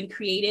that I've been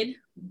created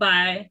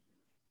by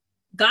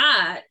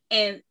God,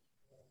 and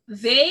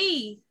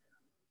they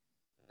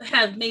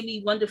have made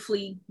me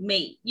wonderfully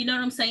made. You know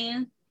what I'm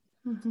saying?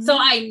 Mm-hmm. So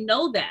I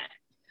know that.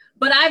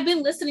 But I've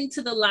been listening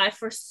to the lie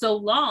for so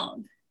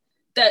long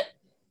that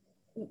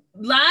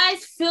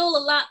lies feel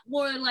a lot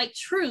more like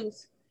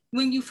truth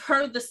when you've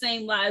heard the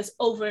same lies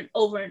over and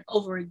over and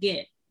over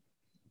again.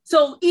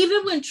 So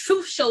even when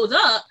truth shows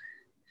up,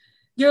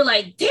 you're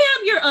like, damn,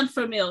 you're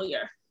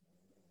unfamiliar.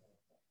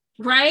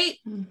 Right?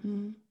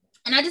 Mm-hmm.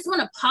 And I just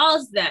want to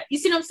pause that. You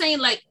see what I'm saying?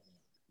 Like,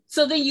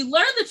 so then you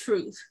learn the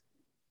truth.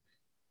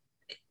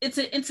 It's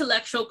an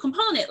intellectual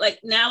component. Like,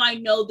 now I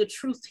know the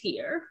truth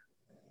here.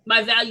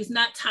 My value's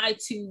not tied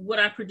to what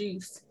I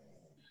produce,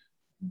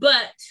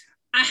 but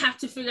I have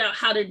to figure out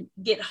how to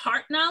get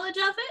heart knowledge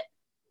of it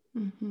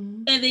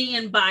Mm-hmm. and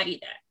then embody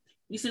that.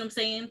 You see what I'm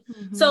saying?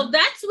 Mm-hmm. So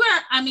that's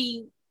where, I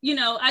mean, you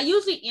know, I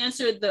usually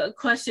answer the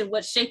question,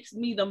 what shapes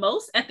me the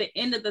most, at the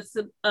end of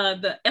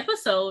the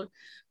episode.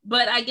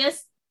 But I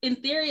guess in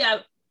theory,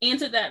 I've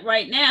answered that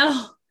right now.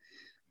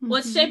 Mm-hmm.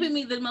 What's shaping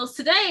me the most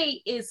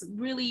today is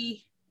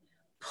really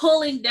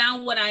pulling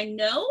down what I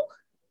know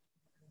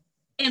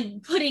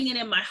and putting it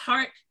in my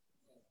heart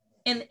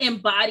and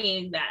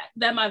embodying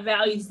that my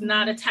value is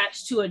not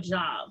attached to a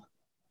job.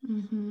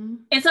 Mm-hmm.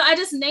 And so I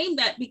just named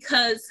that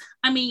because,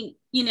 I mean,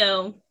 you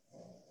know,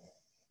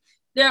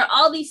 there are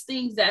all these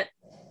things that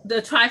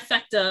the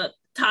trifecta,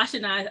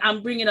 Tasha and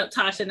I'm bringing up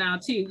Tasha now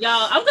too.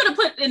 Y'all, I'm going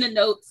to put in the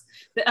notes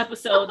the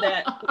episode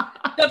that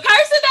the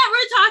person that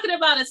we're talking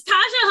about is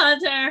Tasha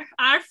Hunter,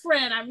 our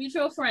friend, our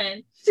mutual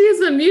friend.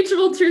 She's a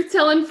mutual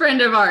truth-telling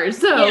friend of ours.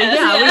 So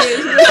yes.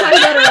 We talk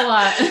about her a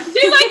lot.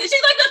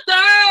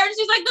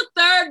 She's like the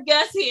third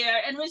guest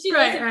here. And when she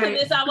listens to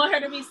this, I want her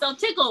to be so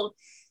tickled.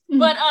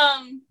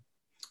 Mm-hmm.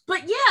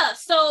 But yeah,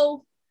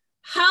 so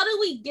how do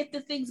we get the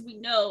things we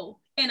know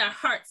in our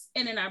hearts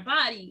and in our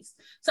bodies?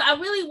 So I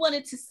really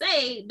wanted to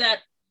say that,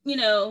 you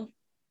know,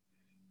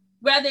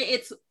 whether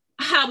it's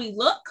how we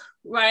look,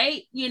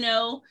 right? You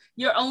know,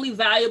 you're only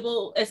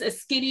valuable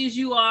as skinny as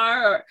you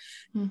are, or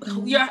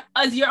mm-hmm. you're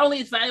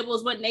only as valuable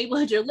as what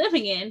neighborhood you're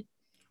living in.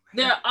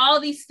 There are all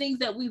these things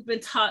that we've been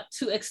taught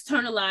to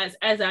externalize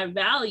as our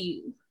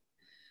value,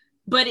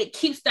 but it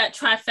keeps that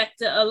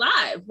trifecta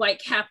alive,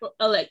 white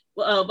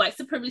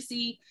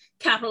supremacy,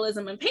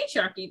 capitalism, and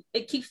patriarchy.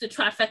 It keeps the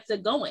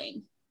trifecta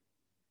going.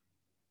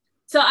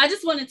 So I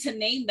just wanted to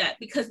name that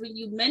because when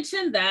you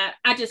mentioned that,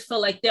 I just feel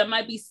like there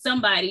might be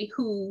somebody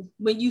who,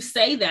 when you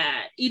say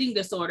that, eating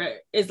disorder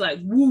is like,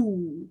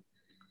 woo.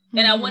 Mm-hmm.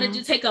 And I wanted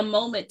to take a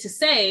moment to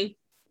say,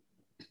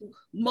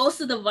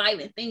 most of the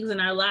violent things in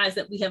our lives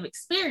that we have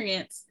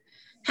experienced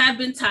have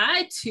been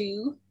tied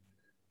to,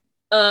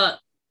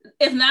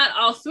 if not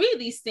all three of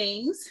these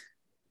things,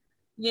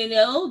 you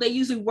know, they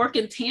usually work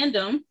in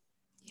tandem.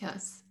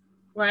 Yes.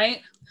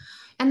 Right.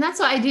 And that's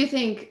why I do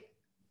think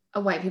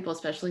white people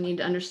especially need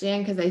to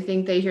understand, because I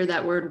think they hear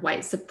that word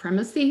white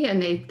supremacy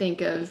and they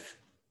think of,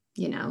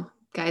 you know,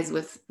 guys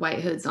with white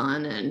hoods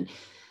on and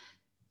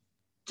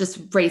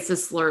just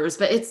racist slurs,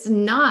 but it's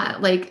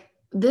not. Like,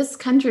 this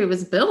country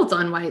was built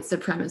on white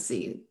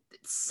supremacy.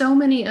 So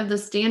many of the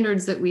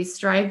standards that we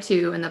strive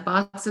to and the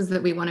boxes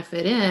that we want to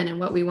fit in and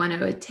what we want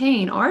to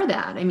attain are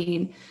that. I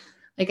mean,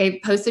 like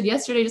I posted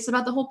yesterday just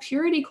about the whole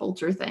purity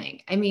culture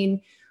thing. I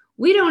mean,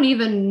 we don't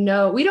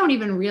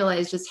even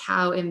realize just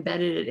how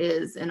embedded it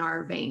is in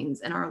our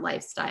veins and our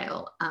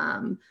lifestyle.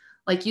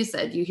 Like you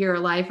said, you hear a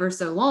lie for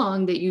so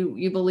long that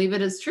you believe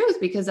it is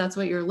truth because that's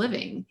what you're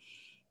living.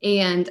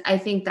 And I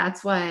think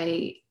that's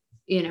why,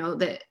 you know,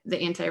 the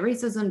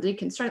anti-racism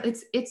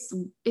deconstruct,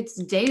 it's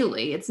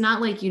daily. It's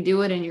not like you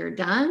do it and you're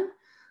done.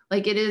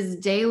 Like, it is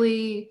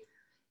daily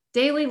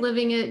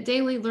living it,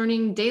 daily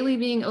learning, daily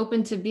being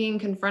open to being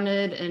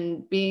confronted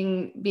and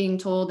being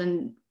told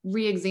and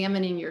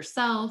re-examining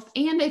yourself.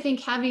 And I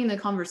think having the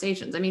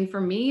conversations. I mean, for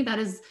me, that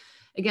is,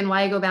 again,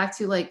 why I go back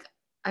to, like,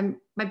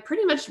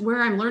 pretty much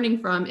where I'm learning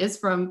from is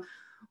from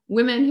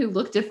women who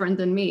look different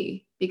than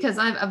me, because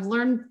I've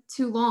learned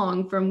too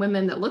long from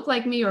women that look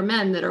like me or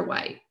men that are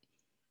white.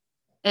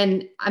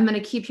 And I'm going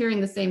to keep hearing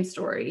the same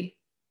story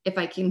if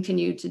I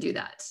continue to do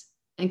that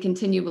and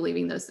continue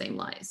believing those same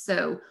lies.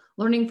 So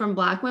learning from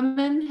Black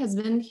women has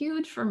been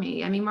huge for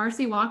me. I mean,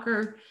 Marcy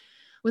Walker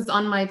was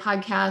on my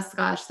podcast,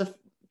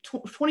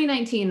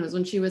 2019 was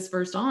when she was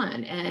first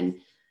on.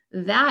 And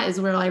that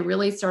is where I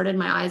really started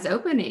my eyes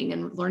opening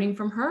and learning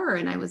from her.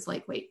 And I was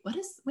like, wait,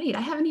 I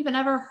haven't even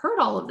ever heard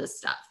all of this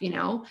stuff, you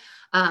know?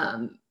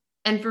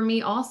 And for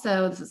me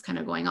also, this is kind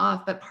of going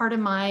off, but part of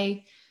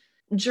my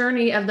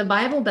journey of the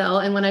Bible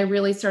Belt, and when I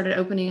really started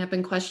opening up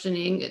and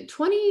questioning,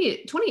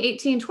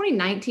 2018,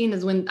 2019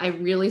 is when I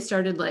really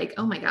started like,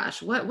 oh my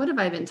gosh, what have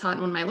I been taught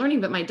and what am I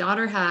learning? But my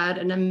daughter had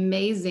an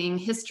amazing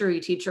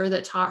history teacher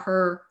that taught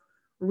her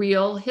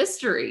real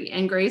history.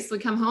 And Grace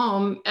would come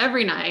home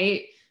every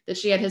night that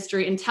she had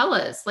history and tell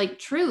us like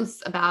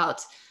truths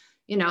about,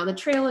 you know, the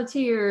Trail of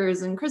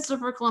Tears and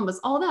Christopher Columbus,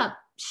 all that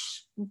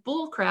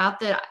bull crap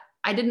that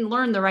I didn't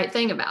learn the right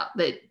thing about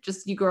that.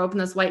 Just you grow up in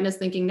this whiteness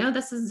thinking, no,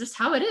 this is just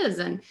how it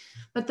is.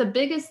 But the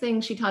biggest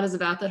thing she taught us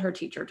about, that her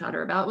teacher taught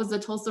her about, was the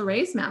Tulsa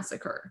Race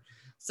Massacre.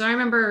 So I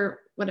remember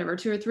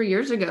 2 or 3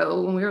 years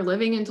ago when we were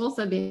living in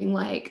Tulsa being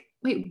like,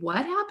 wait,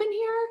 what happened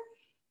here?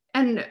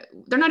 And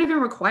they're not even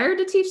required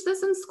to teach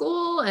this in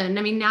school. And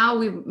I mean, now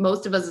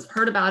most of us have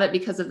heard about it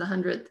because of the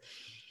 100th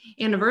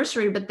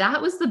anniversary, but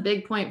that was the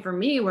big point for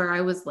me where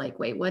I was like,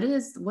 wait, what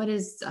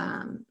is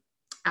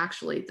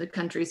actually the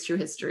country's true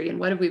history, and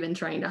what have we been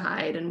trying to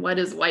hide, and what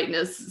is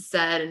whiteness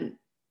said and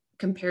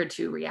compared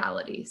to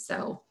reality?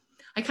 So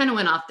I kind of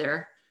went off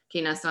there,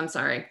 Kina, so I'm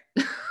sorry.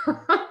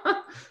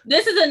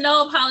 This is a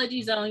no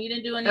apology zone. You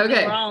didn't do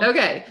anything wrong.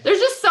 Okay. There's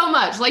just so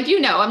much, like,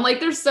 I'm like,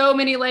 there's so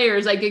many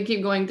layers I could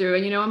keep going through.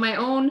 And, in my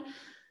own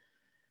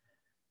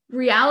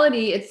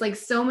reality, it's like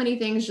so many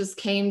things just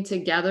came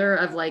together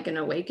of like an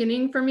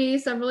awakening for me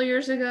several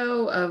years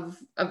ago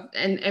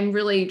and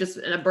really just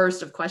in a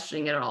burst of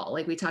questioning it all.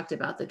 Like we talked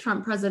about the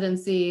Trump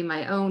presidency,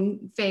 my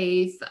own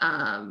faith,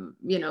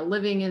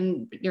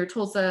 living near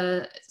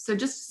Tulsa. So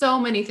just so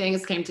many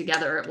things came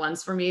together at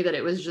once for me that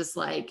it was just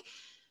like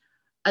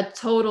a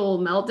total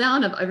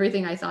meltdown of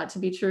everything I thought to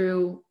be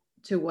true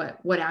to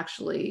what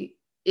actually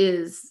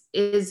is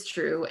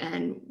true,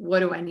 and what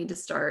do I need to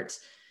start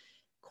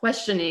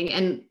questioning.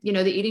 And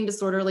the eating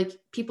disorder, like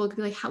people could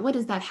be like, what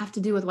does that have to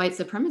do with white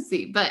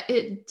supremacy? But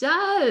it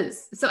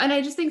does. So, and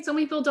I just think so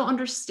many people don't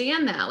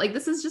understand that. Like,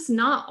 this is just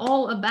not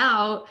all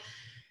about,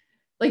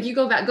 like,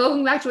 going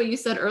back to what you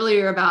said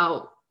earlier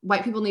about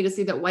white people need to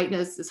see that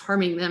whiteness is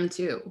harming them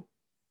too.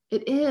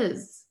 It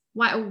is.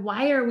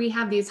 Why are we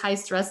have these high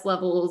stress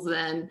levels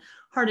and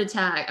heart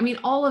attack? I mean,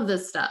 all of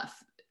this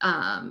stuff.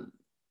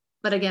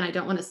 But again, I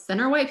don't want to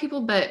center white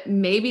people, but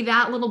maybe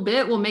that little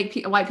bit will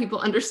make white people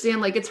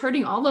understand, like, it's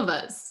hurting all of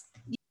us.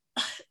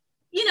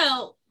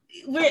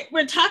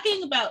 We're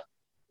talking about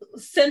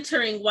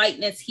centering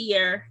whiteness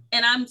here,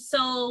 and I'm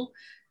so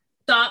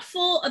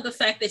thoughtful of the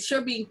fact that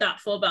you're being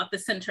thoughtful about the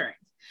centering.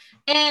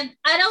 And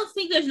I don't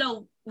think there's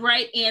no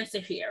right answer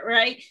here,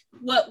 right?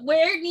 What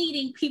we're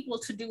needing people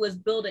to do is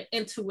build an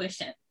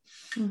intuition.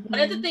 Mm-hmm. One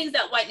of the things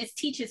that whiteness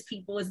teaches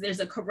people is there's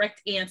a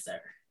correct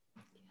answer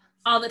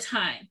all the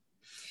time.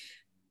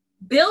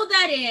 Build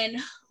that in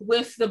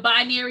with the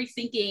binary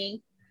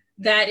thinking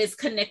that is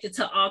connected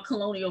to all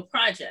colonial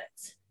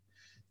projects.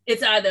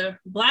 It's either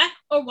Black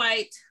or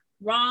white,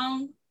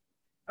 wrong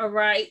or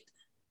right,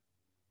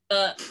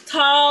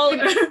 tall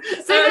or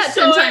say that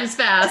short. 10 times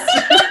fast.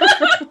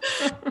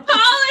 Tall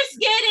or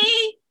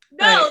skinny.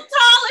 No, right.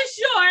 Tall or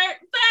short,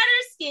 fat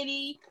or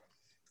skinny.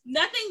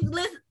 Nothing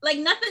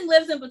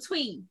lives in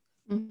between.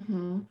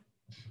 Mm-hmm.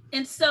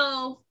 And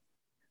so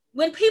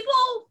when people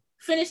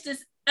finish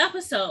this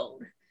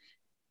episode,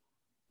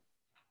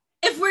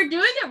 if we're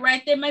doing it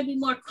right, there might be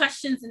more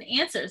questions and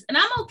answers. And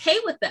I'm okay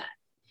with that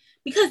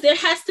because there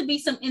has to be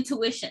some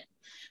intuition.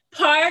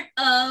 Part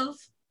of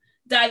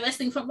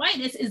divesting from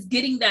whiteness is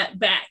getting that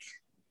back.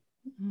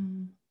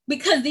 Mm-hmm.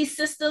 Because these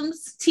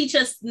systems teach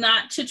us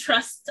not to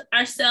trust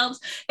ourselves.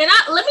 And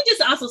let me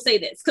just also say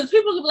this, because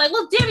people will be like,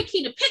 well, David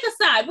Kina, pick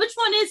a side. Which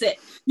one is it?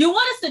 You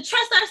want us to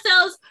trust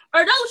ourselves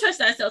or don't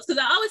trust ourselves?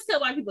 Because I always tell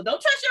white people,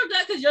 don't trust your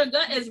gut because your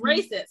gut is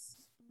racist.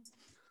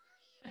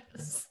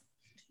 Yes.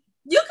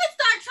 You can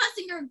start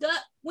trusting your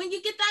gut when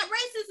you get that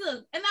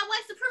racism and that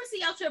white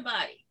supremacy out your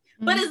body.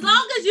 Mm-hmm. But as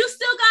long as you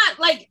still got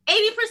like 80%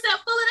 full of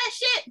that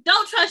shit,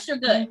 don't trust your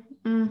gut.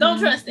 Mm-hmm. Don't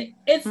trust it.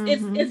 It's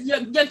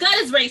your gut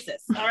is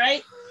racist. All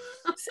right.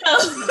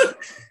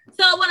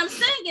 So what I'm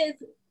saying is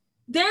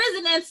there is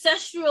an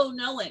ancestral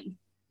knowing,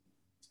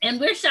 and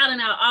we're shouting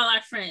out all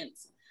our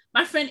friends.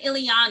 My friend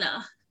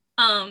Ileana,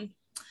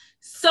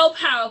 so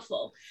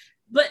powerful,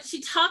 but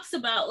she talks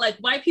about like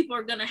white people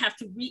are going to have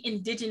to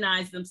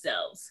re-indigenize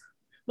themselves.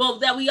 Well,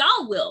 that we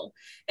all will.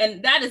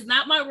 And that is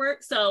not my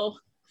work. So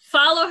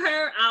follow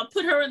her. I'll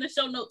put her in the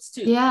show notes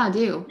too. Yeah, I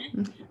do.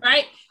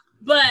 Right.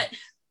 But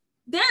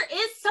there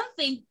is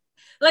something,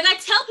 like I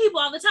tell people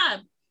all the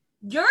time,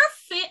 your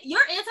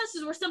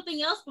ancestors were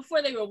something else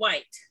before they were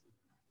white.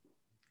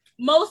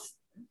 Most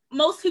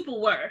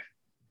people were.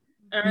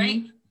 All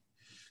right. Mm-hmm.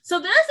 So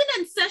there's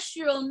an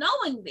ancestral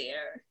knowing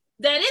there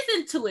that is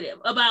intuitive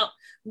about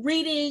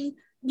reading,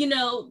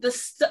 the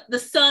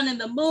sun and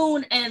the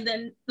moon and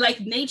then like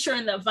nature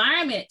and the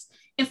environment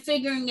and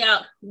figuring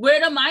out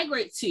where to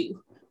migrate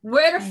to,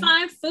 where to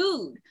find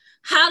food,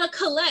 how to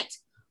collect,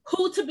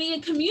 who to be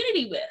in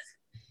community with.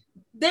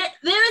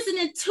 There is an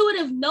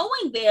intuitive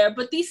knowing there,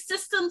 but these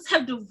systems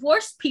have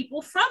divorced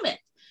people from it.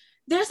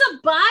 There's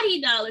a body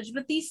knowledge,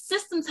 but these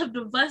systems have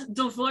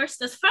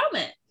divorced us from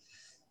it.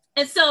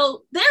 And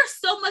so there's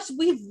so much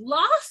we've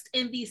lost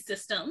in these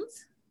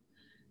systems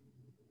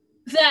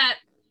that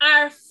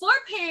our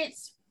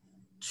foreparents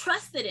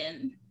trusted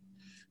in.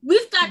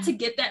 We've got to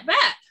get that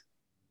back.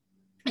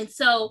 And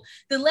so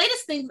the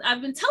latest things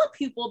I've been telling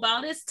people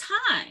about is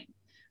time,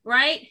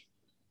 right?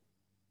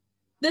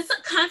 This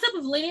concept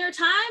of linear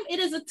time,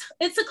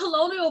 it's a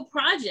colonial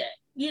project.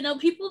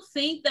 People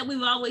think that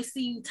we've always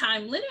seen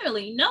time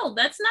linearly. No,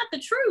 that's not the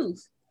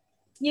truth.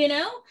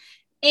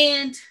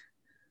 And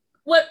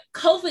what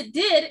COVID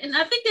did, and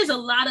I think there's a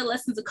lot of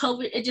lessons of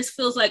COVID, it just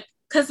feels like,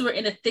 because we're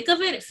in the thick of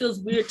it, it feels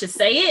weird to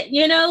say it,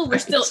 you know, we're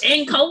still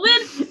in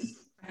COVID,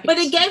 but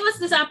it gave us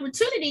this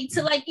opportunity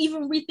to like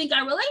even rethink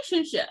our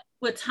relationship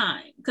with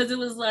time. Because it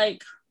was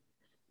like,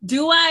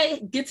 do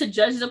I get to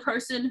judge the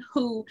person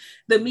who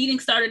the meeting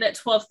started at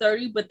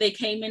 12:30, but they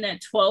came in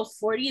at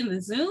 12:40 in the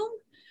Zoom,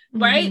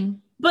 right? Mm-hmm.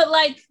 But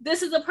like,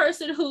 this is a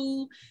person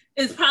who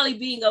is probably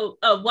being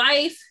a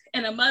wife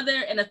and a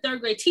mother and a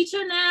third grade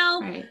teacher now.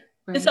 Right.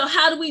 Right. And so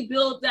how do we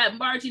build that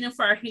margin in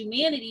for our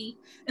humanity?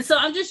 And so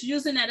I'm just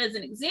using that as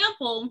an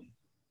example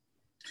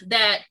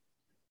that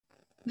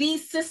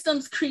these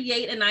systems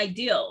create an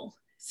ideal.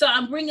 So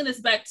I'm bringing this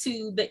back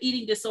to the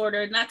eating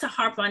disorder, not to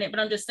harp on it, but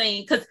I'm just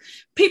saying, because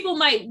people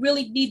might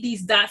really need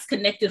these dots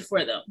connected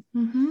for them.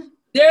 Mm-hmm.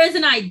 There is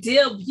an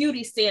ideal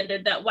beauty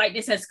standard that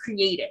whiteness has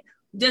created,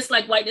 just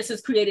like whiteness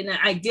has created an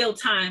ideal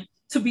time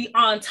to be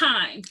on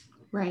time.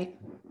 Right.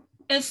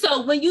 And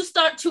so when you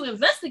start to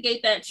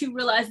investigate that, you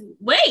realize,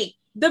 wait,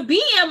 the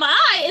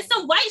BMI is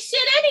some white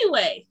shit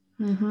anyway.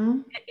 Mm-hmm.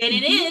 And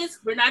it is.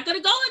 We're not going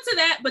to go into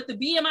that, but the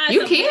BMI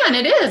is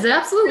it is. It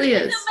absolutely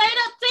is. It's a made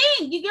up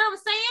thing. You get what I'm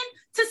saying?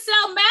 To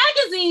sell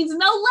magazines,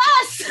 no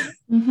less.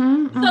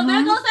 Mm-hmm. So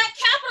there goes that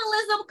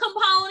capitalism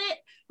component,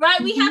 right?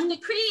 Mm-hmm. We have to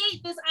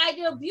create this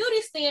ideal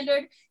beauty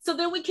standard so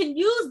that we can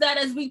use that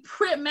as we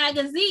print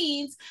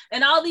magazines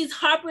and all these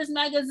Harper's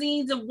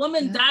magazines and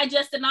Women's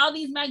Digest and all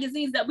these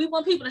magazines that we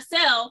want people to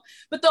sell.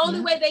 But the only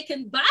way they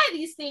can buy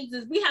these things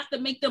is we have to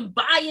make them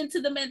buy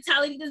into the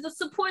mentality that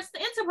supports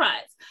the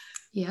enterprise.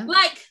 Yeah.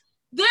 Like,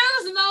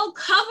 there's no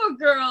cover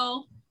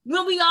girl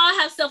when we all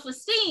have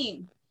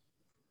self-esteem.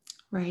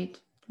 Right.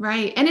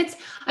 Right. And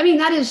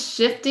that is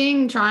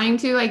shifting, trying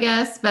to, I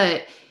guess,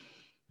 but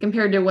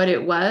compared to what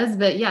it was.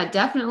 But yeah,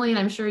 definitely. And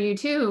I'm sure you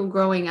too,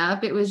 growing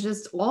up, it was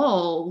just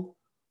all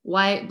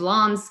white,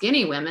 blonde,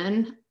 skinny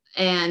women.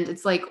 And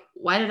it's like,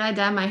 why did I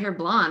dye my hair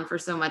blonde for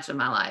so much of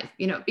my life?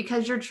 You know,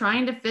 because you're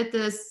trying to fit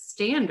this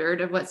standard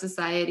of what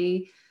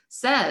society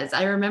says.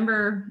 I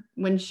remember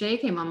when Shay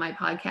came on my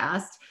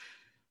podcast,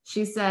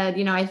 she said,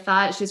 you know, I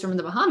thought, she's from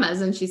the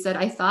Bahamas, and she said,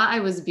 I thought I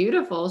was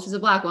beautiful. She's a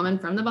Black woman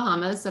from the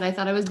Bahamas, said, I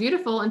thought I was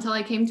beautiful until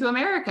I came to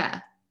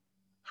America.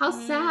 How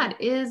sad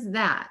is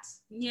that?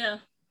 Yeah.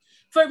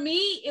 For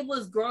me, it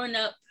was growing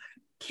up,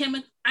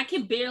 I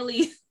can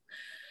barely,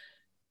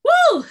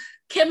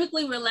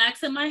 chemically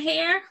relaxing my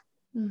hair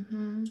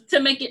to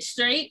make it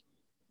straight.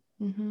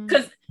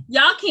 Because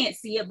y'all can't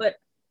see it, but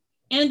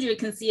Andrea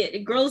can see it.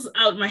 It grows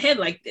out my head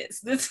like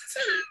this. It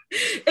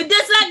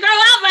does not grow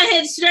out my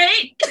head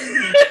straight.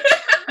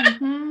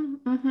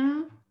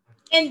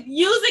 And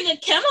using a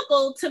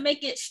chemical to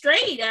make it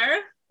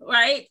straighter,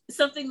 right?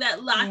 Something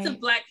that lots of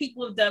Black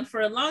people have done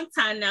for a long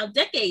time now,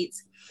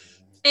 decades.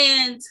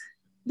 And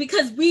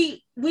because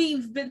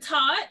we've been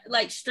taught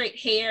like straight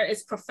hair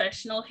is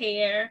professional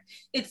hair,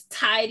 it's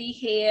tidy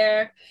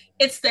hair,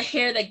 it's the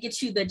hair that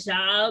gets you the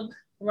job,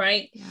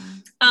 right?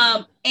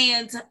 Yeah.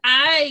 And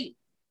I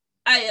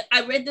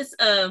read this,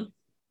 I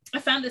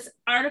found this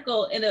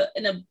article in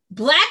a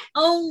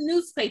Black-owned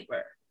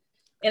newspaper.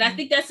 And I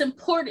think that's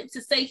important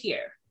to say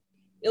here.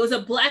 It was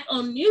a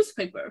Black-owned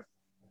newspaper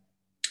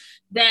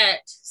that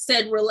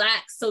said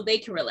relax so they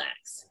can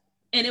relax.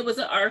 And it was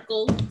an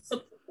article,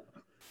 so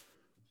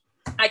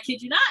I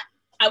kid you not,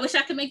 I wish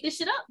I could make this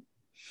shit up.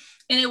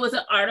 And it was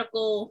an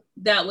article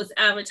that was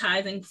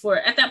advertising for,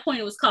 at that point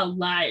it was called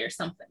Lie or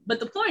something. But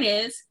the point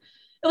is,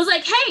 it was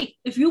like, hey,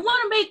 if you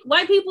want to make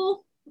white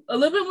people a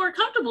little bit more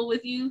comfortable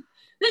with you,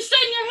 then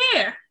straighten your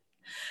hair.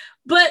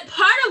 But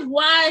part of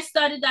why I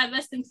started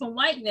divesting from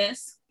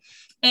whiteness,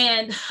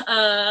 and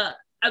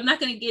I'm not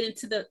going to get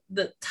into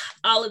the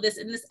all of this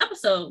in this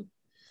episode,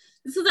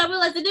 is because I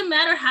realized it didn't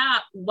matter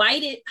how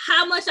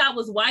much I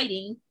was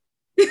whiting,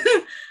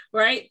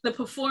 right? The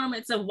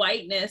performance of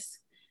whiteness,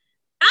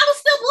 I was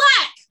still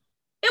Black.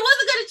 It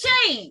wasn't going to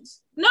change.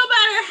 No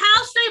matter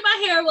how straight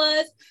my hair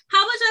was,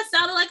 how much I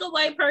sounded like a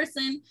white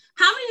person,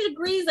 how many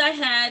degrees I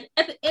had,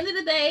 at the end of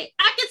the day,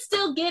 I could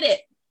still get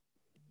it.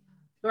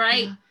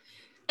 Right? Yeah.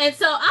 And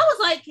so I was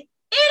like, it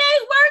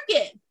ain't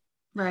working.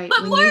 Right.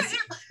 But more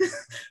importantly,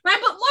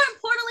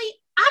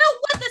 I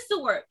don't want this to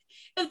work.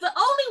 If the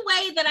only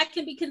way that I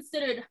can be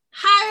considered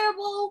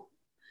hireable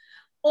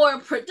or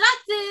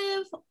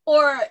productive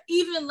or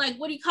even like,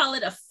 what do you call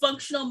it, a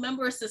functional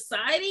member of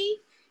society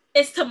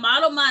is to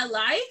model my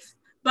life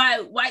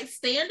by white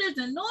standards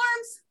and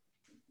norms,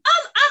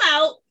 I'm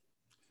out.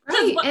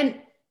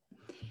 Right.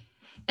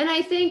 And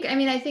I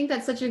think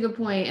that's such a good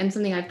point, and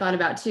something I've thought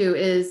about too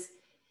is,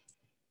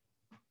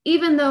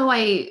 even though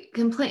I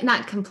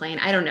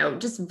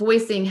just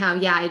voicing how,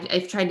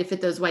 I've tried to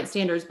fit those white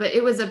standards, but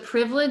it was a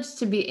privilege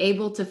to be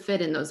able to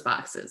fit in those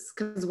boxes,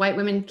 because white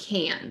women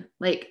can,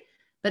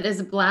 but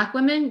as a Black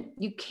woman,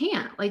 you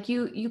can't. Like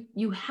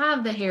you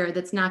have the hair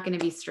that's not going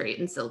to be straight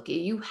and silky.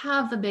 You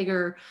have the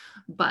bigger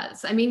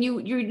buzz. I mean,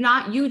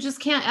 you just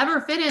can't ever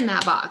fit in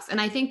that box.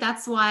 And I think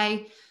that's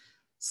why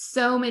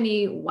so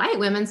many white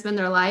women spend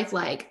their life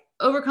like,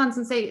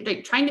 overcompensate,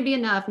 like trying to be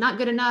enough, not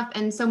good enough.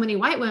 And so many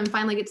white women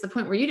finally get to the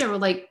point where were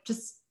like,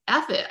 just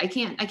F it. I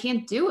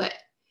can't do it.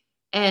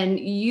 And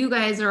you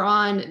guys are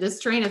on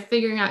this train of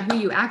figuring out who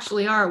you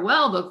actually are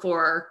well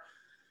before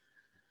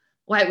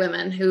white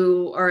women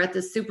who are at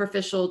the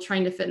superficial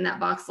trying to fit in that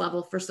box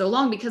level for so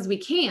long because we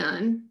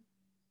can.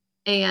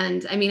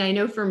 And I mean, I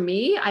know for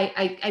me,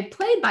 I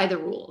played by the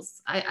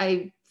rules.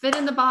 I fit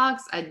in the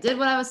box. I did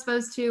what I was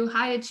supposed to,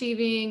 high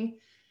achieving.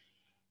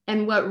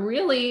 And what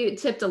really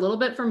tipped a little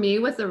bit for me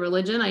with the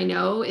religion, I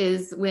know,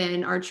 is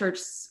when our church,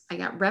 I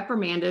got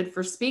reprimanded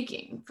for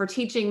speaking, for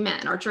teaching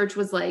men. Our church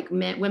was like,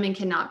 women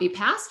cannot be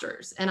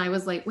pastors. And I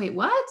was like, wait,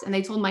 what? And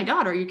they told my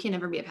daughter, you can't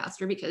ever be a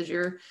pastor because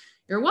you're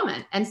a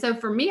woman. And so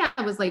for me,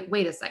 I was like,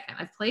 wait a second,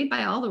 I've played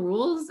by all the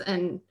rules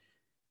and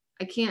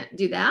I can't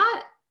do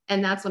that.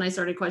 And that's when I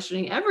started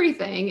questioning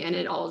everything and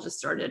it all just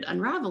started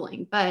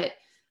unraveling. But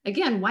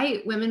again,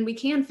 white women, we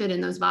can fit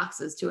in those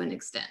boxes to an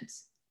extent,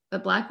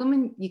 but Black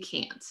women, you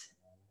can't.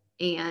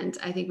 And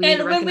I think we need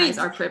to recognize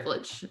our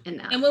privilege in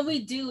that. And when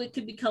we do, it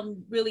could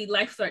become really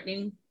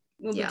life-threatening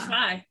when we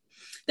try.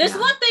 There's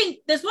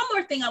one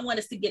more thing I want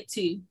us to get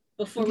to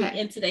before we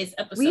end today's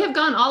episode. We have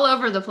gone all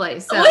over the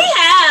place. So. We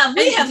have.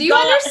 Do you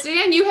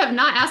understand? You have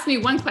not asked me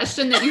one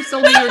question that you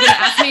told me you were going to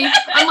ask me.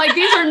 I'm like,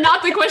 these are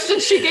not the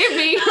questions she gave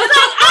me.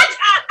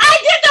 I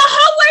did the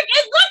homework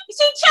and look,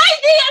 she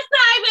changed the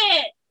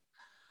assignment.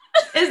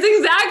 It's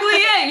exactly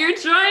it. You're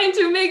trying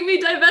to make me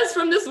divest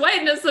from this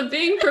whiteness of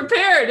being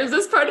prepared. Is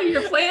this part of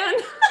your plan?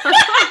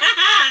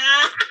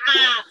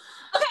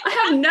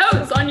 I have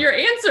notes on your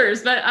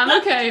answers, but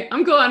I'm okay.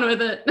 I'm going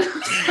with it.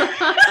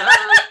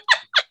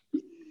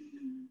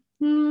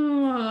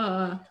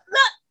 Look,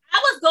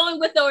 I was going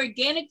with the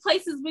organic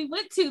places we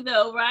went to,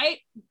 though, right?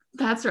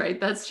 That's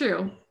right. That's true.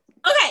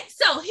 Okay,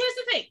 so here's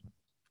the thing.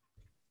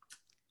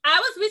 I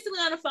was recently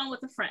on the phone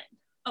with a friend.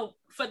 Oh,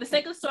 for the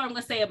sake of the story, I'm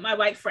going to say my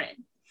white friend.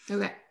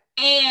 Okay.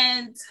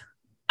 And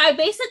I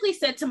basically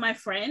said to my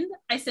friend,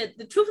 I said,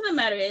 the truth of the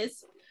matter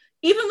is,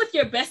 even with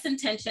your best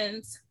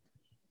intentions,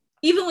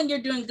 even when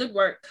you're doing good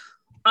work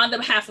on the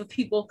behalf of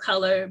people of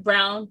color,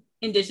 brown,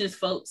 indigenous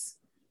folks,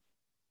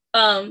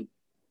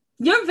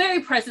 your very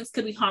presence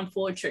could be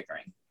harmful or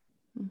triggering.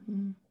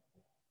 Mm-hmm.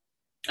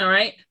 All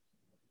right.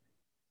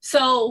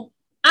 So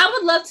I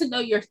would love to know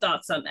your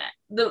thoughts on that.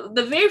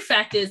 The very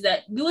fact is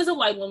that you as a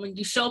white woman,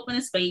 you show up in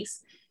a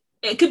space.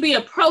 It could be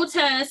a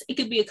protest. It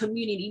could be a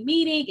community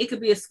meeting. It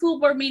could be a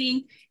school board meeting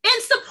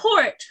in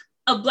support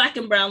of Black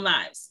and brown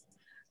lives.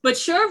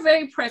 But your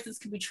very presence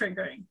could be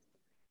triggering.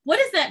 What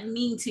does that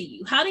mean to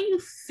you? How do you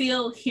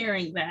feel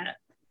hearing that?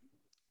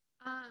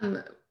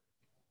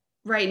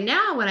 Right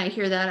now, when I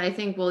hear that, I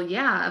think, well,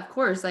 yeah, of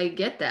course, I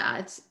get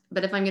that.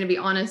 But if I'm going to be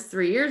honest,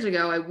 3 years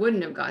ago, I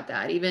wouldn't have got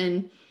that.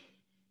 Even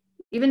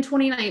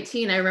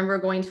 2019, I remember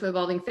going to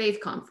Evolving Faith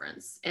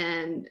conference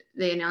and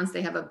they announced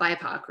they have a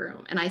BIPOC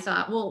room. And I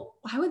thought, well,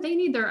 why would they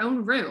need their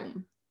own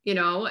room? You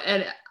know,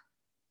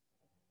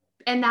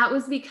 and that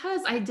was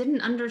because I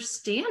didn't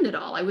understand it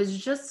all. I was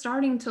just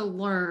starting to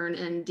learn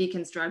and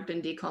deconstruct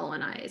and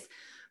decolonize.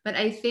 But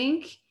I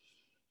think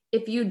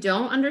if you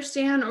don't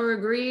understand or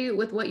agree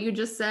with what you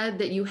just said,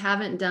 that you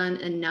haven't done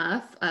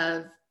enough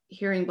of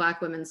hearing Black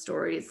women's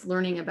stories,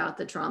 learning about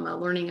the trauma,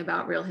 learning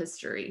about real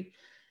history.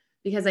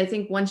 Because I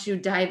think once you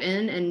dive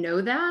in and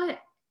know that,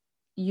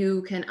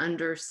 you can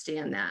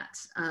understand that.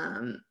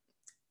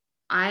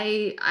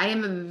 I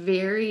am a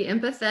very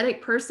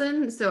empathetic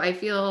person, so I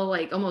feel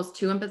like almost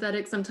too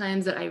empathetic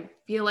sometimes, that I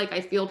feel like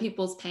I feel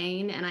people's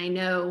pain. And I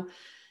know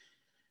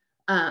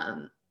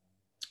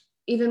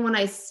even when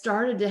I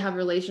started to have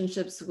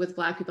relationships with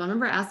Black people, I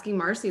remember asking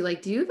Marcy,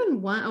 like, do you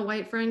even want a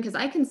white friend? Because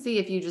I can see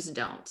if you just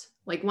don't.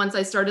 Like, once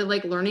I started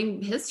like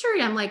learning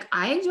history, I'm like,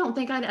 I don't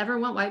think I'd ever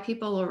want white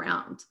people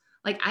around.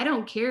 Like, I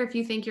don't care if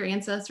you think your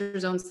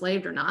ancestors owned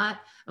slaves or not,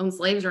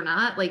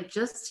 like,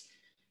 just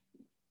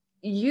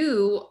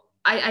you,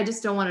 I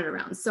just don't want it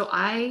around. So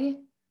I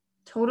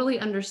totally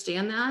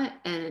understand that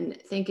and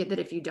think that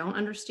if you don't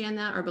understand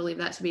that or believe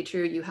that to be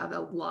true, you have a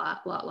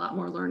lot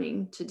more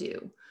learning to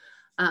do.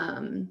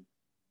 And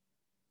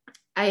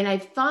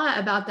I've thought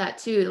about that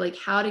too, like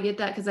how to get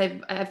that, because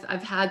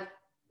I've had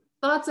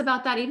thoughts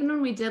about that. Even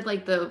when we did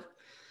like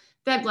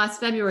last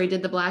February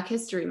did the Black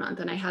History Month,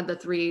 and I had the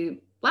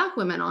 3 Black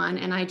women on,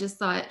 and I just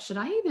thought, should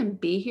I even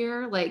be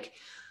here? Like,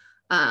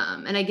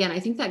 and again, I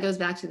think that goes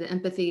back to the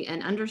empathy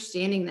and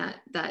understanding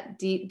that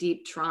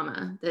deep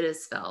trauma that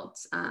is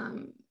felt.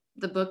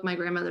 The book, My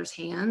Grandmother's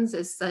Hands,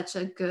 is such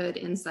a good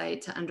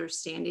insight to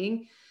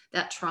understanding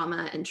that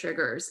trauma and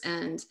triggers.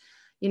 And,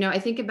 you know, I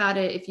think about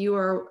it, if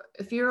you're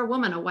a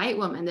woman, a white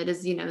woman that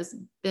is, you know, has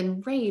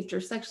been raped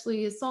or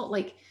sexually assaulted,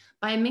 like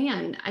by a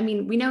man, I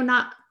mean, we know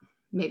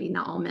maybe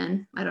not all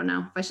men, I don't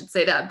know if I should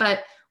say that,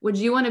 but would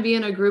you want to be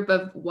in a group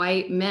of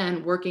white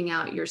men working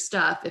out your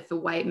stuff if the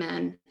white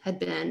men had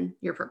been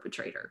your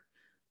perpetrator?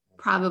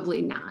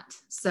 Probably not.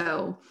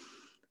 So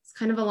it's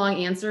kind of a long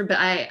answer, but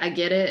I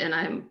get it. And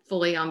I'm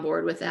fully on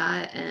board with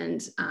that.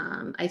 And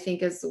I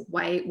think as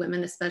white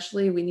women,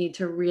 especially, we need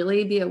to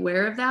really be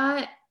aware of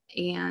that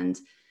and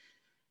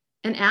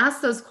and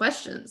ask those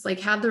questions. Like,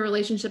 have the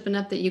relationship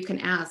enough that you can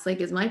ask,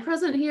 like, is my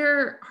presence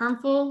here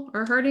harmful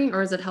or hurting,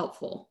 or is it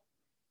helpful?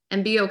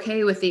 And be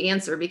okay with the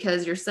answer,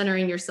 because you're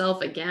centering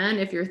yourself again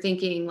if you're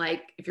thinking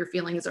like, if your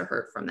feelings are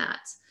hurt from that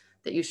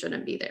you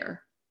shouldn't be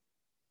there.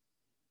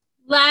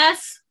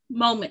 Last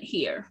moment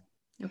here.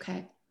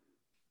 Okay.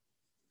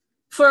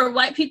 For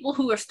white people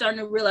who are starting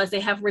to realize they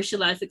have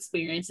racialized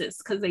experiences,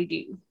 because they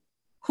do,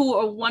 who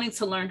are wanting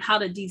to learn how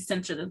to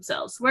decenter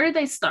themselves, where do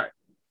they start?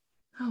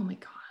 Oh my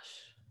gosh.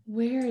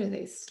 Where do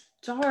they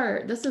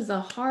start? This is a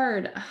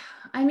hard,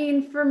 I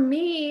mean, for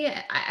me,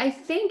 I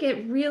think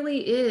it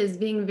really is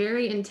being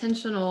very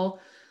intentional,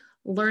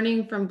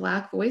 learning from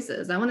Black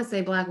voices. I want to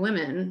say Black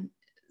women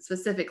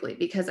specifically,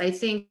 because I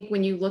think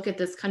when you look at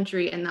this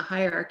country and the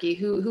hierarchy,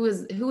 who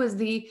is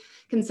the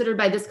considered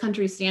by this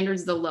country's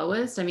standards the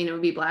lowest? I mean, it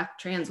would be Black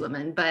trans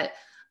women, but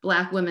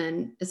Black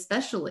women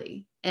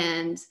especially.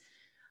 And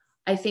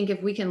I think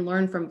if we can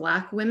learn from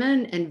Black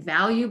women and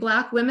value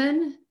Black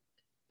women,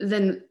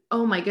 then,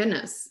 oh my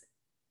goodness,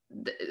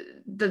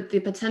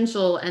 the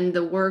potential and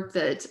the work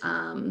that,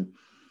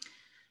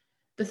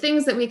 the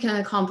things that we can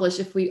accomplish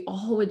if we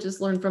all would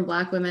just learn from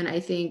Black women, I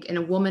think, and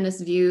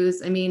womanist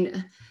views. I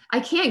mean, I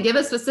can't give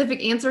a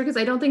specific answer because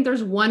I don't think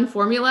there's one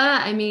formula.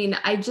 I mean,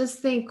 I just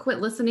think quit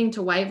listening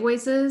to white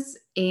voices.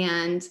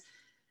 And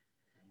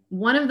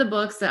one of the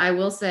books that I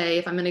will say,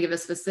 if I'm going to give a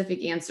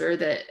specific answer,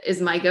 that is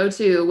my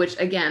go-to, which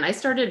again, I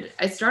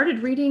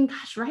started reading,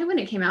 gosh, right when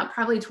it came out,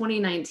 probably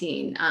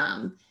 2019,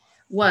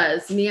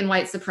 was Me and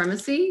White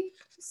Supremacy.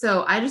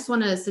 So I just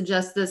want to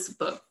suggest this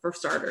book for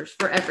starters,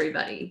 for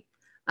everybody.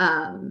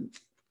 And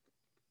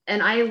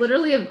I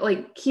literally have,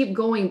 like, keep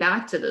going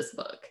back to this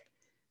book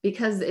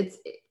because it's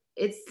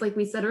like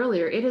we said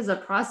earlier, it is a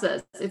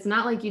process. It's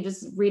not like you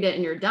just read it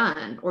and you're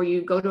done, or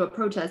you go to a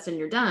protest and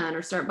you're done,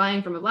 or start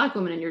buying from a Black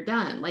woman and you're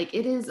done. Like,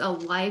 it is a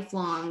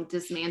lifelong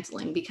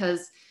dismantling,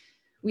 because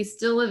we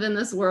still live in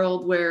this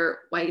world where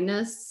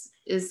whiteness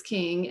is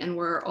king and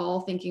we're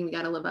all thinking we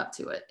got to live up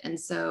to it. And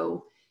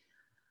so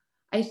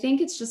I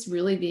think it's just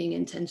really being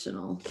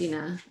intentional,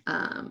 Tina,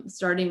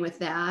 starting with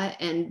that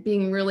and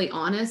being really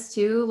honest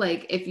too.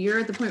 Like, if you're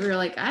at the point where you're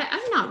like,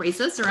 I'm not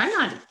racist, or I'm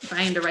not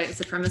buying into white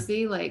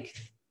supremacy, like,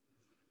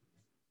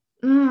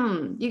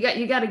 you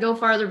got to go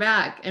farther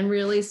back and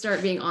really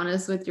start being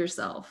honest with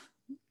yourself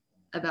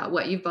about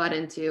what you've bought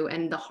into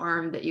and the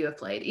harm that you have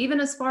played. Even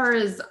as far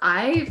as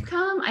I've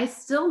come, I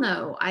still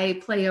know I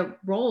play a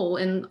role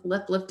in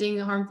uplifting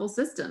harmful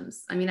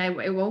systems. I mean,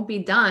 it won't be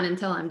done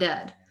until I'm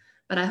dead,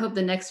 but I hope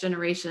the next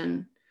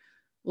generation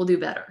will do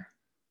better.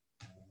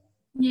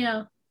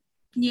 Yeah.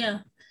 Yeah.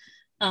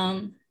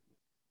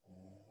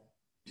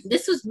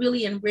 This was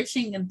really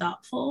enriching and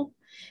thoughtful.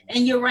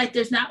 And you're right,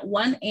 there's not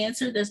one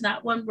answer, there's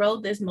not one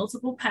road, there's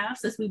multiple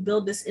paths as we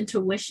build this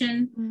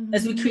intuition,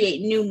 as we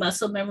create new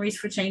muscle memories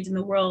for changing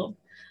the world.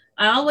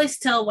 I always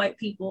tell white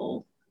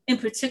people, in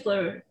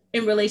particular,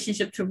 in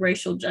relationship to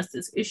racial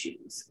justice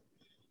issues,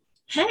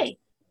 hey,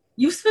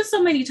 you've spent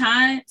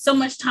so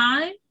much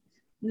time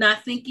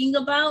not thinking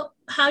about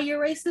how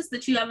you're racist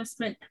that you haven't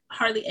spent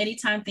hardly any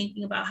time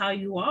thinking about how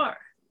you are.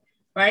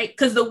 Right?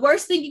 Because the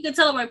worst thing you can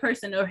tell a white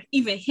person or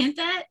even hint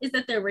at is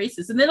that they're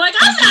racist. And they're like,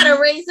 I'm not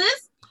a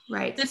racist.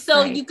 Right. And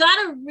so you got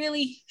to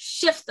really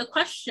shift the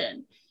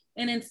question.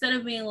 And instead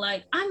of being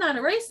like, I'm not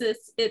a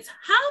racist, it's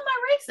how am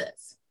I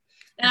racist?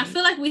 And I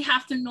feel like we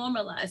have to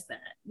normalize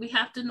that. We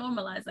have to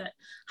normalize that.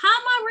 How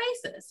am I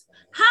racist?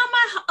 How am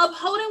I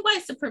upholding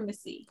white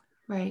supremacy?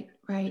 Right,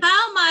 right.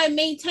 How am I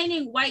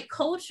maintaining white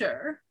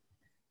culture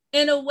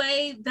in a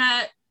way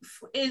that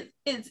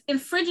it's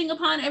infringing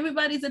upon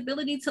everybody's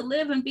ability to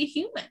live and be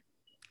human?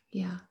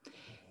 Yeah.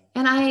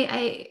 And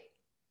I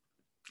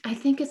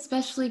think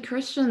especially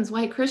Christians,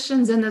 white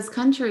Christians in this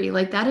country,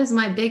 like, that is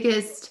my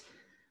biggest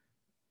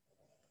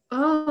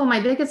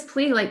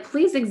plea, like,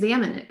 please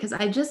examine it. Because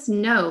I just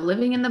know,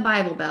 living in the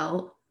Bible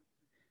Belt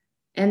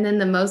and then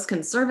the most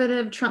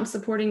conservative Trump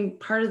supporting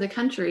part of the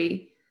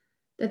country,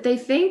 that they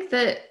think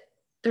that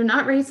they're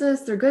not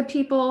racist, they're good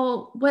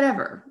people,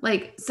 whatever.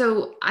 Like,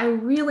 so I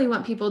really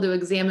want people to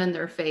examine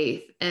their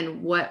faith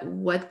and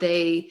what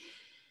they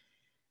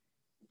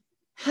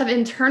have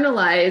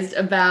internalized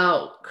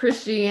about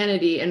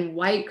Christianity and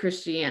white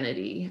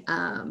Christianity.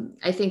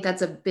 I think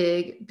that's a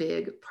big,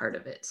 big part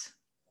of it.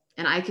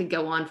 And I could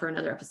go on for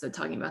another episode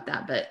talking about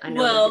that, but I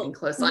know we're getting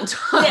close on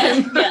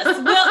time. Yes.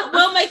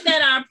 We'll make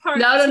that our part.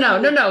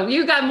 No.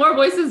 You got more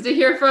voices to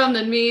hear from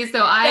than me.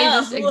 So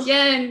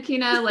again,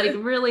 Kina, like,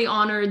 really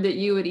honored that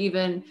you would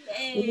even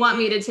want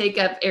me to take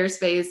up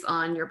airspace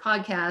on your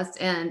podcast.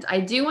 And I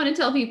do want to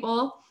tell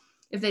people,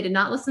 if they did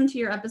not listen to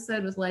your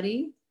episode with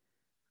Letty,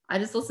 I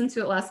just listened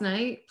to it last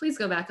night. Please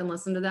go back and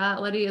listen to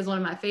that. Letty is one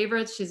of my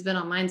favorites. She's been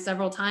on mine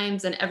several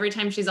times. And every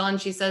time she's on,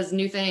 she says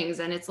new things.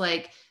 And it's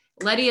like,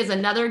 Letty is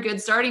another good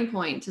starting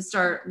point to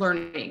start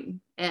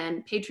learning,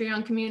 and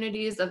Patreon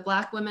communities of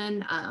Black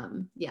women.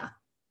 Yeah.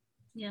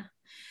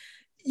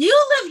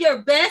 You live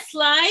your best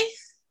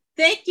life.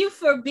 Thank you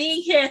for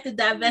being here at the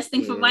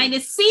Divesting from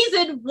Whiteness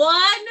Season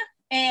 1,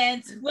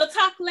 and we'll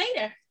talk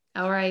later.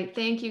 All right.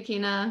 Thank you,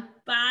 Kina.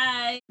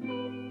 Bye.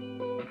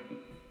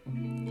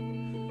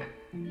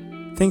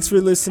 Thanks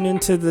for listening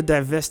to the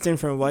Divesting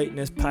from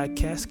Whiteness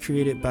podcast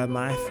created by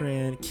my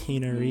friend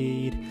Kina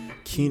Reed.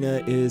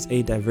 Kina is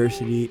a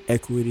diversity,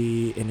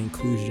 equity, and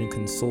inclusion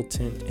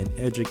consultant and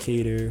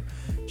educator.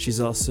 She's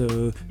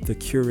also the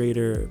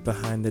curator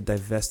behind the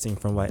Divesting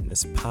from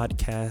Whiteness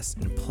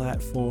podcast and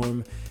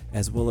platform,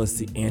 as well as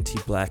the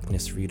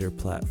Anti-Blackness Reader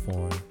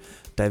platform.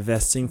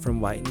 Divesting from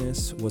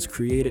Whiteness was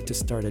created to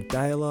start a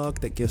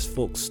dialogue that gives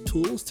folks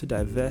tools to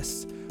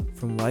divest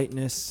from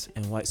whiteness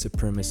and white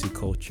supremacy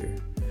culture.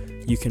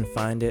 You can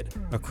find it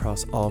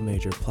across all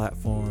major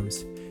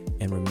platforms,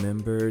 and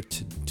remember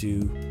to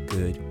do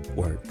good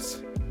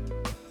works.